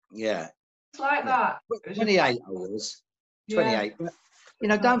 Yeah. It's like that. 28 I was. 28. But, you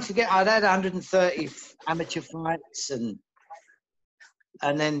know, don't forget, I'd had 130 amateur fights and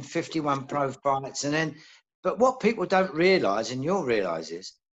then 51 pro fights. But what people don't realise, and you'll realise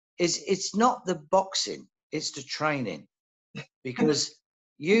is it's not the boxing, it's the training. Because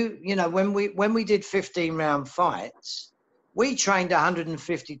you know, when we did 15-round fights, we trained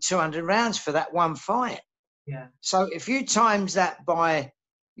 150, 200 rounds for that one fight. Yeah. So if you times that by,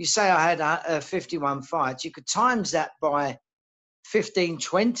 you say I had 51 fights, you could times that by 15,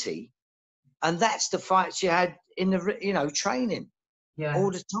 20, and that's the fights you had in the, you know, training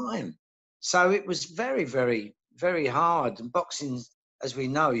all the time. So it was very, very, very hard. And boxing, as we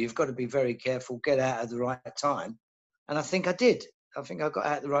know, you've got to be very careful, get out at the right time. And I think I did. I think I got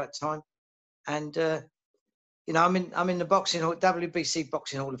out at the right time. And, you know, I'm in the boxing hall, WBC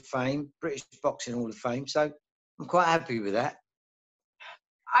Boxing Hall of Fame, British Boxing Hall of Fame. So I'm quite happy with that.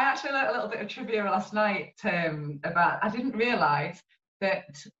 I actually learned a little bit of trivia last night about, I didn't realise that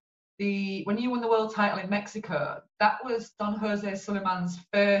when you won the world title in Mexico, that was Don Jose Sullivan's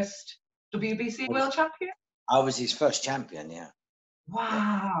first WBC world champion? I was his first champion, yeah.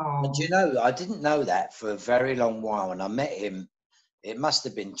 Wow. And you know, I didn't know that for a very long while. And I met him, it must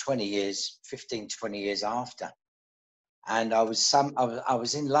have been 20 years, 15, 20 years after. And I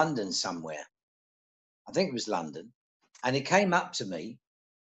was in London somewhere. I think it was London. And he came up to me.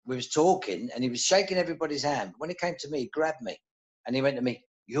 We was talking and he was shaking everybody's hand. When he came to me, he grabbed me and he went to me,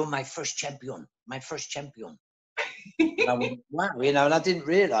 "You're my first champion, my first champion." And I went, wow, you know, and I didn't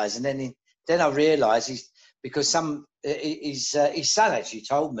realise. And then I realised because his son actually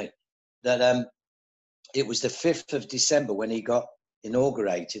told me that it was the 5th of December when he got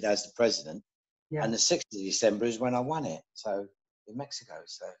inaugurated as the president, and the 6th of December is when I won it. So in Mexico.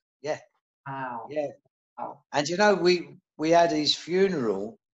 So yeah. Wow. Yeah. Wow. And you know, we had his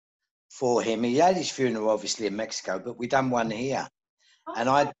funeral for him. He had his funeral obviously in Mexico, but we done one here. Oh.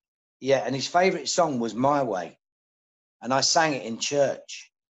 And and his favourite song was My Way. And I sang it in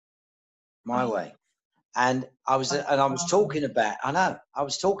church, My Way. And I was talking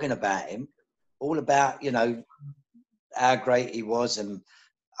about him, all about, you know, how great he was, and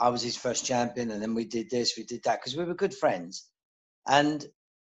I was his first champion, and then we did this, we did that, because we were good friends. And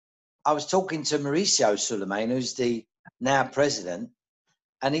I was talking to Mauricio Sulaiman, who's the now president,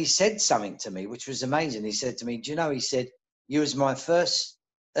 and he said something to me, which was amazing. He said to me, "Do you know," he said, you was my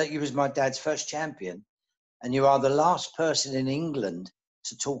dad's first champion, and you are the last person in England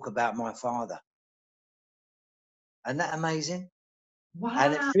to talk about my father." Isn't that amazing? Wow.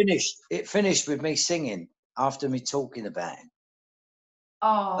 And it finished with me singing after me talking about him.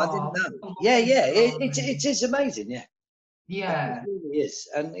 Oh, I didn't know. Yeah. It is amazing. Yeah. Yeah. It really is.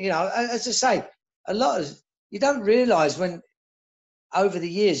 And, you know, as I say, you don't realise when over the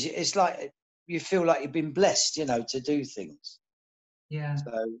years, it's like you feel like you've been blessed, you know, to do things. Yeah.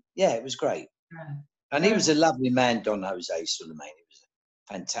 So, yeah, it was great. Yeah. And he was a lovely man, Don Jose Sulaiman. He was a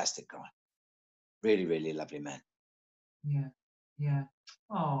Fantastic guy. Really, really lovely man. Yeah, yeah.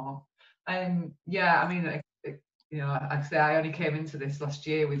 Oh, yeah. I mean, you know, like I say, I only came into this last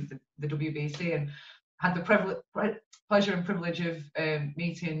year with the WBC and had the pleasure and privilege of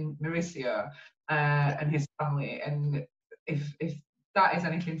meeting Mauricio and his family. And if that is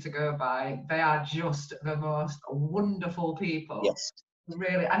anything to go by, they are just the most wonderful people. Yes.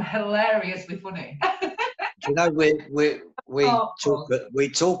 Really, and hilariously funny. You know, Oh, we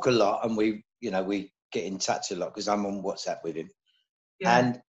talk a lot, and we get in touch a lot because I'm on WhatsApp with him. yeah.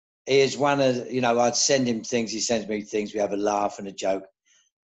 And he is one of, I'd send him things, he sends me things, we have a laugh and a joke.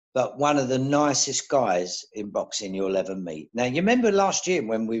 But one of the nicest guys in boxing you'll ever meet. Now, you remember last year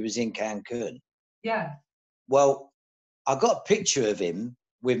when we was in Cancun? Yeah. Well, I got a picture of him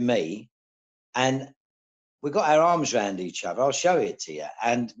with me, and we got our arms around each other. I'll show it to you.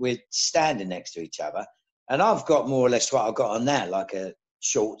 And we're standing next to each other. And I've got more or less what I've got on now, like a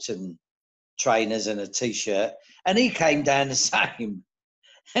shorts and trainers and a T-shirt. And he came down the same.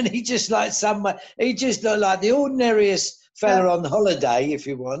 And he just he just looked like the ordinariest fella on holiday, if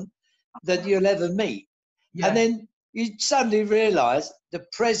you want, that you'll ever meet. Yeah. And then you suddenly realise the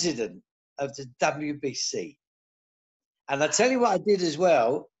president of the WBC. And I tell you what I did as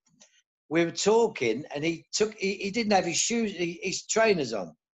well. We were talking, and he didn't have his shoes, his trainers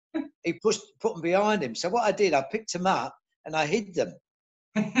on. He put them behind him. So what I did, I picked them up and I hid them.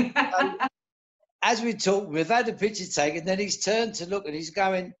 So, as we talked, we've had a picture taken, then he's turned to look and he's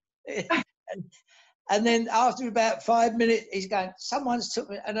going, and then after about 5 minutes, he's going, someone's took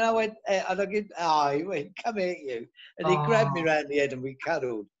me, and I went, he went, come here, you. And he grabbed me around the head and we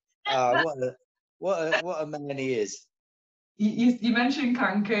cuddled. What a man he is. You mentioned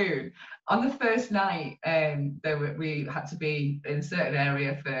Cancun. On the first night, we had to be in a certain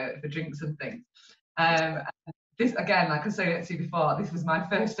area for drinks and things. This, again, like I said to you before, this was my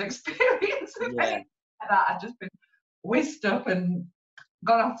first experience with anything like that. I'd just been whisked up and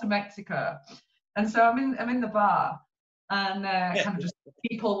gone off to Mexico. And so I'm in the bar, and kind of just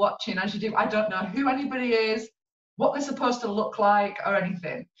people watching, as you do. I don't know who anybody is, what they're supposed to look like or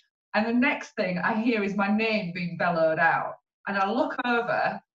anything. And the next thing I hear is my name being bellowed out. And I look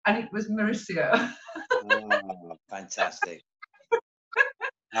over, and it was Mauricio. Oh, fantastic.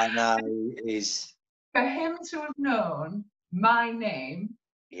 I know, he's... For him to have known my name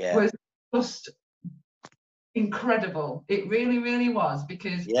was just incredible. It really, really was,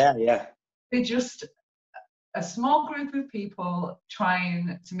 because they're just a small group of people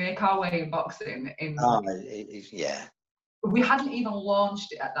trying to make our way in boxing. We hadn't even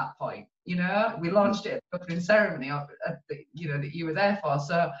launched it at that point. We launched it at the opening ceremony, that you were there for.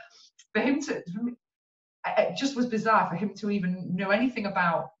 So for him it just was bizarre for him to even know anything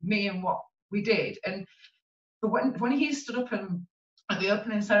about me and what we did. And when he stood up at the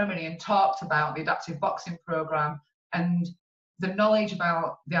opening ceremony and talked about the adaptive boxing program and the knowledge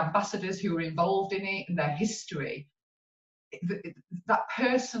about the ambassadors who were involved in it and their history, that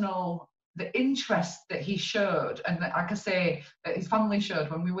personal, the interest that he showed, and that, like I say, that his family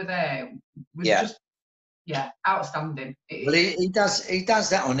showed when we were there, was just outstanding. Well, he does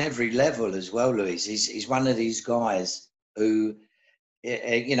that on every level as well, Luiz. He's one of these guys who,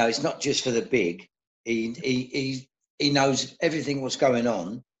 it's not just for the big. He knows everything what's going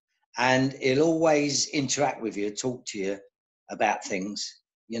on, and he'll always interact with you, talk to you about things,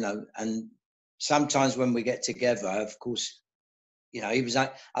 and sometimes when we get together, of course, I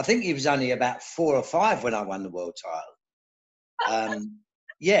think he was only about 4 or 5 when I won the world title.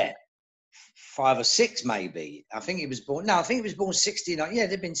 5 or 6 maybe. I think he was born 69. Yeah,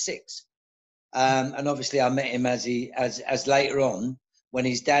 there'd been 6. And obviously I met him as later on, when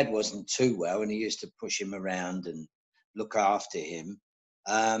his dad wasn't too well, and he used to push him around and look after him.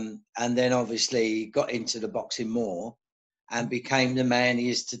 And then obviously got into the boxing more and became the man he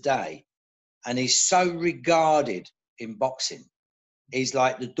is today. And he's so regarded in boxing. He's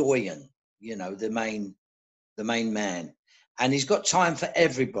like the doyen, the main man. And he's got time for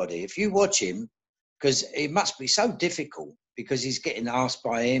everybody. If you watch him, because it must be so difficult, because he's getting asked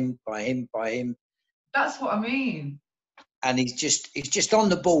by him. That's what I mean. And he's just on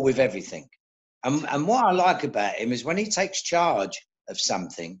the ball with everything. And what I like about him is when he takes charge of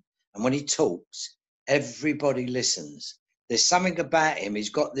something and when he talks, everybody listens. There's something about him. He's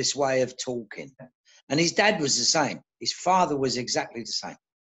got this way of talking. And his dad was the same. His father was exactly the same.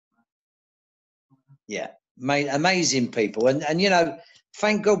 Yeah, amazing people. And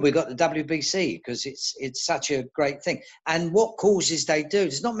thank God we got the WBC, because it's such a great thing. And what causes they do?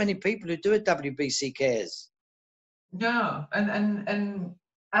 There's not many people who do a WBC Cares. No, and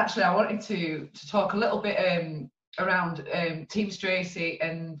actually I wanted to talk a little bit around Team Stracey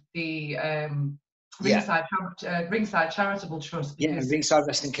and the Yeah. Ringside Charitable Trust, Yeah, because Ringside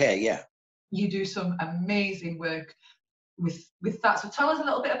Western Care, yeah. you do some amazing work with that. So tell us a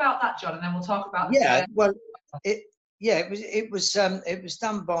little bit about that, John, and then we'll talk about the Yeah, care. well, it was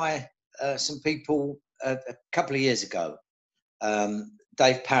done by some people a couple of years ago.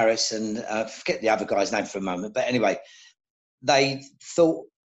 Dave Paris and forget the other guy's name for a moment, but anyway, they thought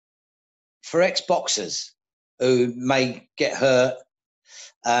for ex-boxers who may get hurt,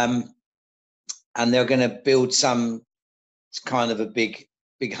 and they're going to build some kind of a big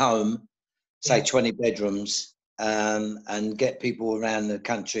home, say 20 bedrooms, and get people around the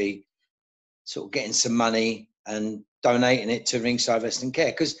country sort of getting some money and donating it to Ringside Western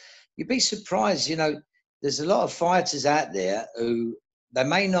Care. Because you'd be surprised, you know, there's a lot of fighters out there who they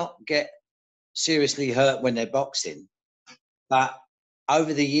may not get seriously hurt when they're boxing, but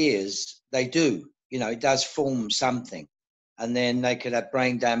over the years they do. You know, it does form something, and then they could have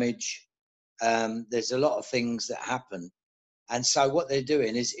brain damage. There's a lot of things that happen, and so what they're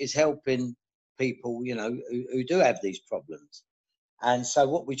doing is helping people, you know, who do have these problems. And so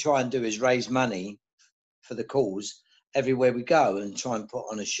what we try and do is raise money for the cause everywhere we go, and try and put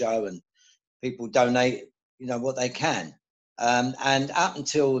on a show, and people donate, you know, what they can. And up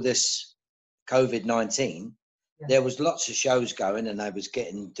until this COVID-19, there was lots of shows going, and they was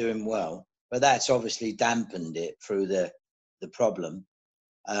doing well, but that's obviously dampened it through the problem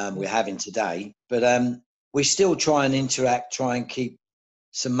we're having today. But we still try and interact, try and keep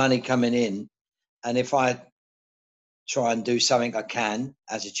some money coming in, and if I try and do something I can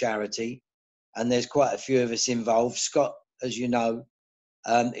as a charity, and there's quite a few of us involved. Scott, as you know,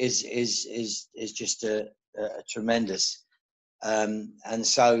 is just a tremendous, and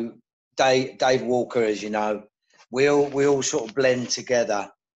so Dave Walker, as you know, we all sort of blend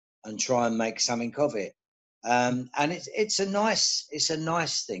together and try and make something of it. And it's a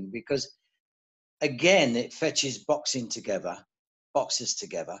nice thing, because again it fetches boxers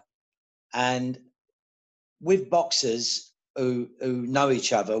together, and with boxers who know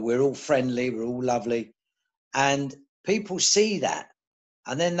each other, we're all friendly, we're all lovely, and people see that,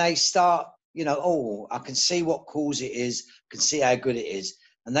 and then they start, you know, oh, I can see what cause it is, I can see how good it is,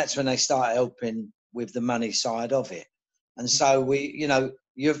 and that's when they start helping with the money side of it. And so we, you know,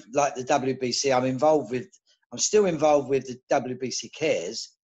 you're like the WBC. I'm still involved with the WBC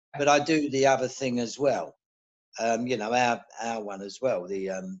Cares, but I do the other thing as well. You know, our one as well,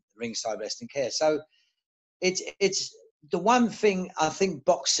 the Ringside Western Care. So it's the one thing I think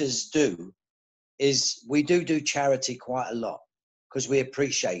boxers do is we do charity quite a lot, because we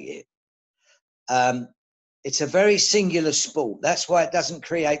appreciate it. It's a very singular sport. That's why it doesn't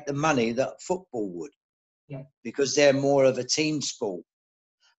create the money that football would, because they're more of a team sport.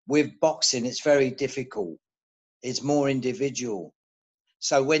 With boxing, it's very difficult. It's more individual.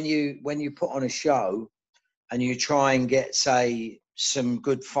 So when you put on a show and you try and get, say, some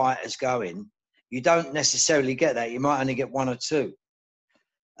good fighters going, you don't necessarily get that. You might only get one or two.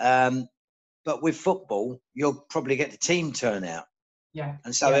 But with football, you'll probably get the team turnout. Yeah.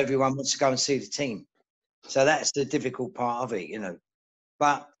 And so everyone wants to go and see the team. So that's the difficult part of it, you know.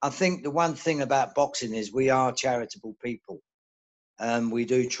 But I think the one thing about boxing is we are charitable people. We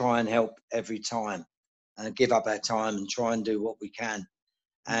do try and help every time, and give up our time and try and do what we can.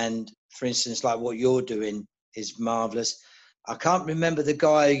 And for instance, like what you're doing is marvellous. I can't remember the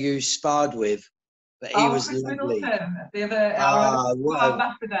guy you sparred with, but he was Chris lovely. Middleton, the other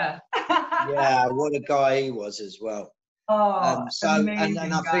ambassador. Yeah, what a guy he was as well. Amazing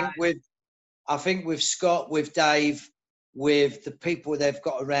and I guy. think with Scott, with Dave, with the people they've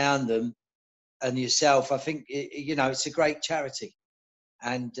got around them, and yourself, I think you know, it's a great charity.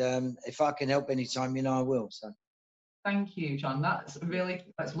 And if I can help anytime, you know, I will. So thank you, John. That's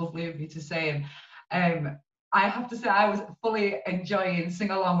lovely of you to say. And I have to say, I was fully enjoying Sing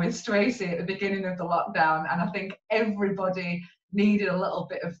Along with Stracey at the beginning of the lockdown, and I think everybody needed a little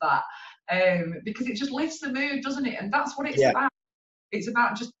bit of that, because it just lifts the mood, doesn't it? And that's what it's about. It's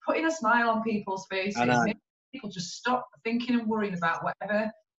about just putting a smile on people's faces, making people just stop thinking and worrying about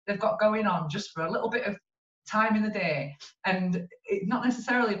whatever they've got going on, just for a little bit of time in the day. And it's not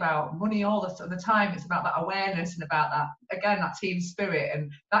necessarily about money all the time. It's about that awareness, and about that, again, that team spirit, and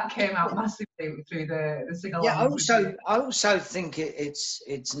that came out massively through the sing along. Yeah, I also think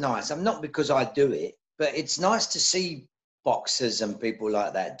it's nice. I'm not because I do it, but it's nice to see boxers and people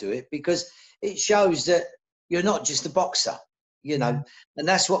like that do it, because it shows that you're not just a boxer, you know. And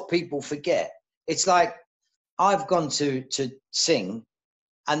that's what people forget. It's like I've gone to sing,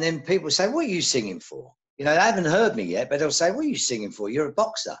 and then people say, what are you singing for? You know, they haven't heard me yet, but they'll say, what are you singing for? You're a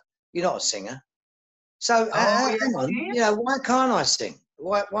boxer. You're not a singer. So Oh, hang on, you know, why can't I sing?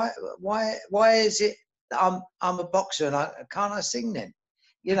 Why is it that I'm a boxer and can't I sing then?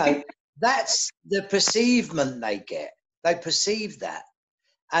 You know, that's the perceivement they get. They perceive that,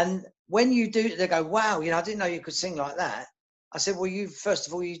 and when you do, they go, "Wow, you know, I didn't know you could sing like that." I said, "Well, you first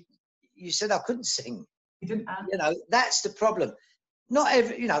of all, you said I couldn't sing." You didn't ask. You know, that's the problem. Not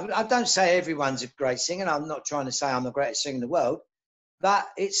every, you know, I don't say everyone's a great singer. I'm not trying to say I'm the greatest singer in the world, but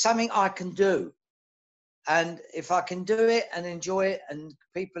it's something I can do. And if I can do it and enjoy it and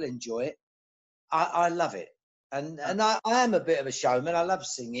people enjoy it, I love it. And I am a bit of a showman. I love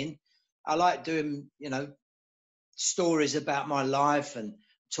singing. I like doing, you know, stories about my life and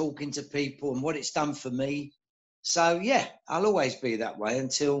talking to people and what it's done for me. So yeah, I'll always be that way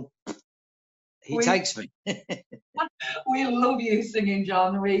until he takes me. We love you singing,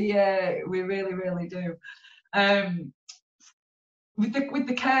 John. We really, really do. With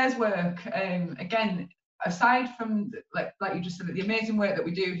the cares work, again, aside from like you just said, the amazing work that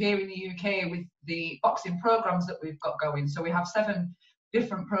we do here in the UK with the boxing programs that we've got going. So we have 7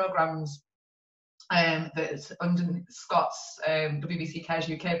 different programs that's under Scott's WBC Cares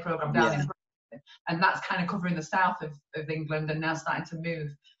UK program down in Britain, and that's kind of covering the south of England and now starting to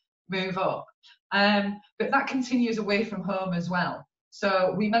move up. But that continues away from home as well.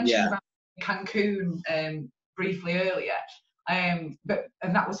 So we mentioned about Cancun briefly earlier, and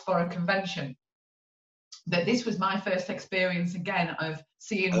that was for a convention. But this was my first experience again of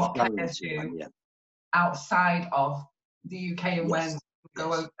seeing what players do outside of the UK and when we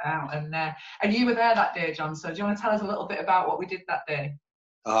go out. And you were there that day, John. So do you want to tell us a little bit about what we did that day?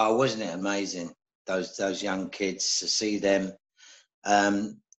 Oh, wasn't it amazing? Those young kids, to see them.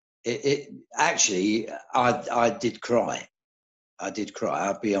 It actually, I did cry. I did cry.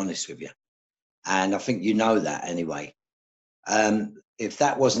 I'll be honest with you, and I think you know that anyway. If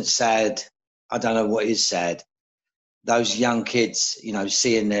that wasn't sad, I don't know what is sad. Those young kids, you know,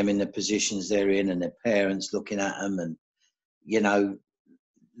 seeing them in the positions they're in, and their parents looking at them, and you know,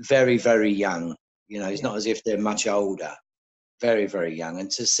 very, very young. You know, it's not as if they're much older. Very, very young, and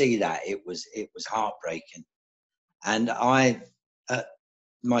to see that, it was heartbreaking. And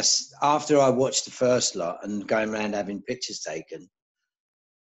after I watched the first lot and going around having pictures taken,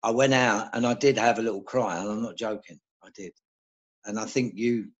 I went out and I did have a little cry, and I'm not joking, I did. And I think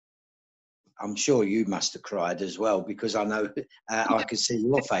I'm sure you must have cried as well, because I know I could see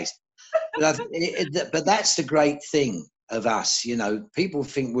your face. But that's the great thing of us, you know. People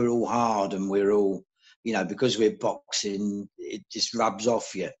think we're all hard and we're all, you know, because we're boxing, it just rubs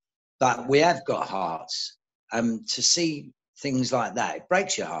off you. But we have got hearts. To see things like that, it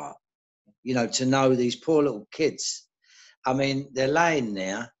breaks your heart. You know, to know these poor little kids. I mean, they're laying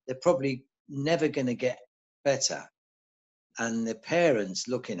there. They're probably never going to get better. And their parents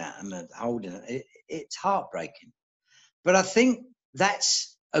looking at them and holding them, it's heartbreaking. But I think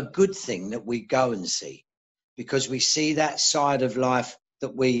that's a good thing that we go and see, because we see that side of life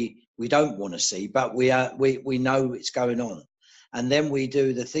that we don't want to see, but we know it's going on. And then we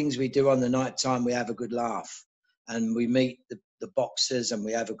do the things we do on the night time. We have a good laugh and we meet the boxers and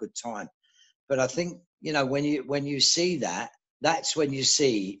we have a good time. But I think, you know, when you see that, that's when you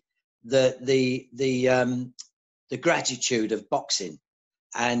see the gratitude of boxing.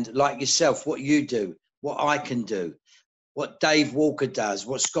 And like yourself, what you do, what I can do, what Dave Walker does,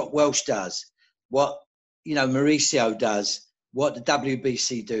 what Scott Welsh does, what, you know, Mauricio does, what the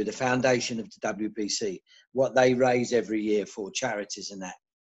WBC do, the foundation of the WBC, what they raise every year for charities and that.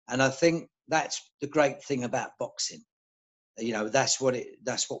 And I think that's the great thing about boxing. You know, that's what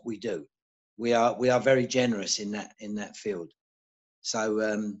we do. We are very generous in that field. So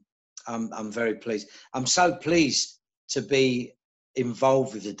I'm very pleased. I'm so pleased to be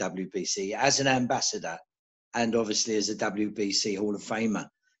involved with the WBC as an ambassador, and obviously as a WBC Hall of Famer.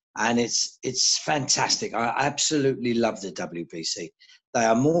 And it's fantastic. I absolutely love the WBC. They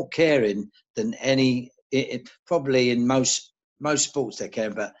are more caring than any, probably in most sports they're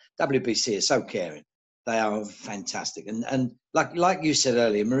caring, but WBC is so caring. They are fantastic. And like you said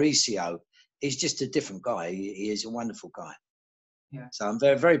earlier, Mauricio is just a different guy. He is a wonderful guy. Yeah. So I'm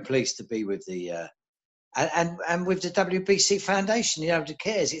very, very pleased to be with the and with the WBC Foundation, you know, the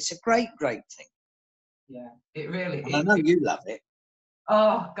cares. It's a great, great thing. Yeah, it really is. I know you love it.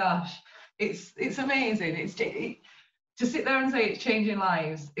 Oh gosh, it's amazing. To sit there and say it's changing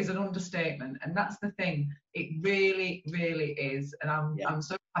lives is an understatement, and that's the thing. It really, really is, and I'm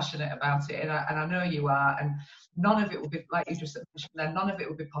so passionate about it, and I know you are. And none of it would be, like you just mentioned there, none of it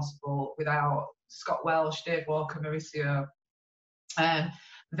would be possible without Scott Welsh, Dave Walker, Mauricio.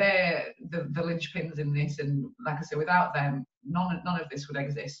 They're the linchpins in this, and like I say, without them, none of this would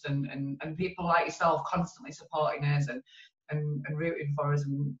exist, and people like yourself constantly supporting us and rooting for us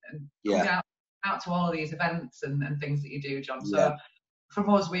and coming out to all of these events and things that you do, John. So from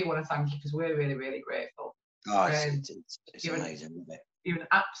us, we want to thank you because we're really, really grateful. Oh, it's amazing, isn't it? You're an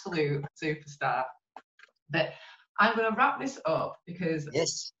absolute superstar. But I'm going to wrap this up because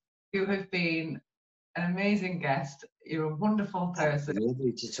you have been an amazing guest. You're a wonderful person. It's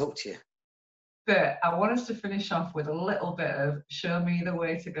lovely to talk to you. But I want us to finish off with a little bit of "Show Me the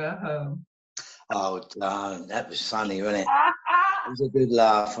Way to Go Home." Oh, that was funny, wasn't it? It was a good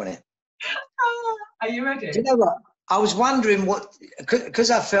laugh, wasn't it? Are you ready? Do you know what? I was wondering what, because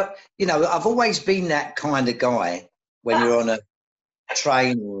I felt, you know, I've always been that kind of guy when you're on a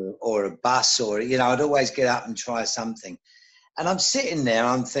train or a bus or, you know, I'd always get up and try something. And I'm sitting there,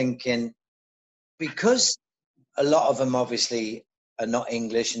 I'm thinking, because a lot of them obviously are not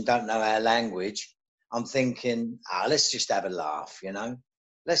English and don't know our language, I'm thinking, let's just have a laugh, you know?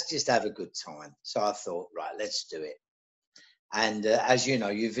 Let's just have a good time. So I thought, right, let's do it. And as you know,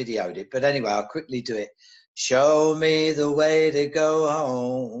 you videoed it. But anyway, I'll quickly do it. Show me the way to go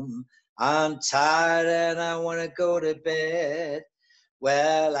home. I'm tired and I want to go to bed.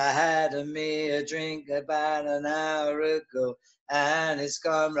 Well, I had a drink about an hour ago, and it's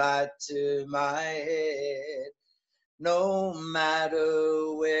gone right to my head. No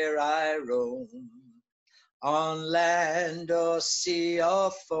matter where I roam, on land or sea or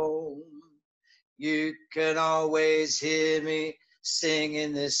foam, you can always hear me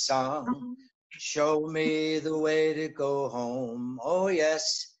singing this song. Show me the way to go home. Oh,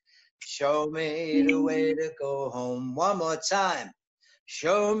 yes. Show me the way to go home. One more time.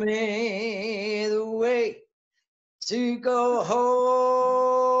 Show me the way to go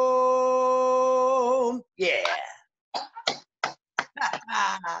home. Yeah.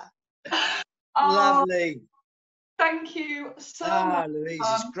 Lovely. Thank you so much. Louise,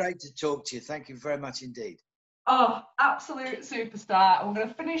 it's great to talk to you. Thank you very much indeed. Oh, absolute superstar. We're going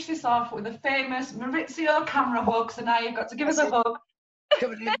to finish this off with a famous Maurizio camera hug. So now you've got to give us a hug.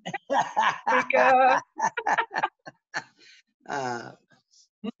 Come in. There we go.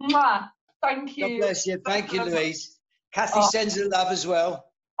 Thank you. God bless you. Thank you, Louise. Kathy sends her love as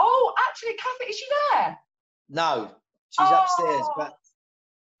well. Oh, actually, Kathy, is she there? No, she's upstairs. But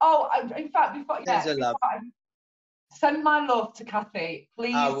in fact, before send my love to Kathy,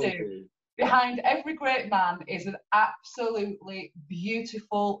 please do. Behind every great man is an absolutely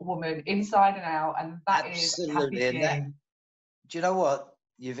beautiful woman, inside and out, and that is Kathy Jane. Do you know what?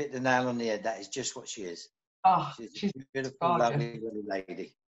 You've hit the nail on the head. That is just what she is. Oh, she's a beautiful, lovely little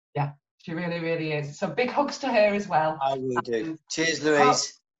lady. Yeah, she really, really is. So big hugs to her as well. I will do. Cheers,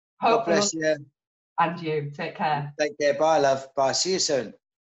 Louise. God bless you. And you. Take care. Take care. Bye, love. Bye. See you soon.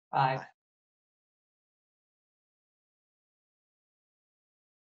 Bye.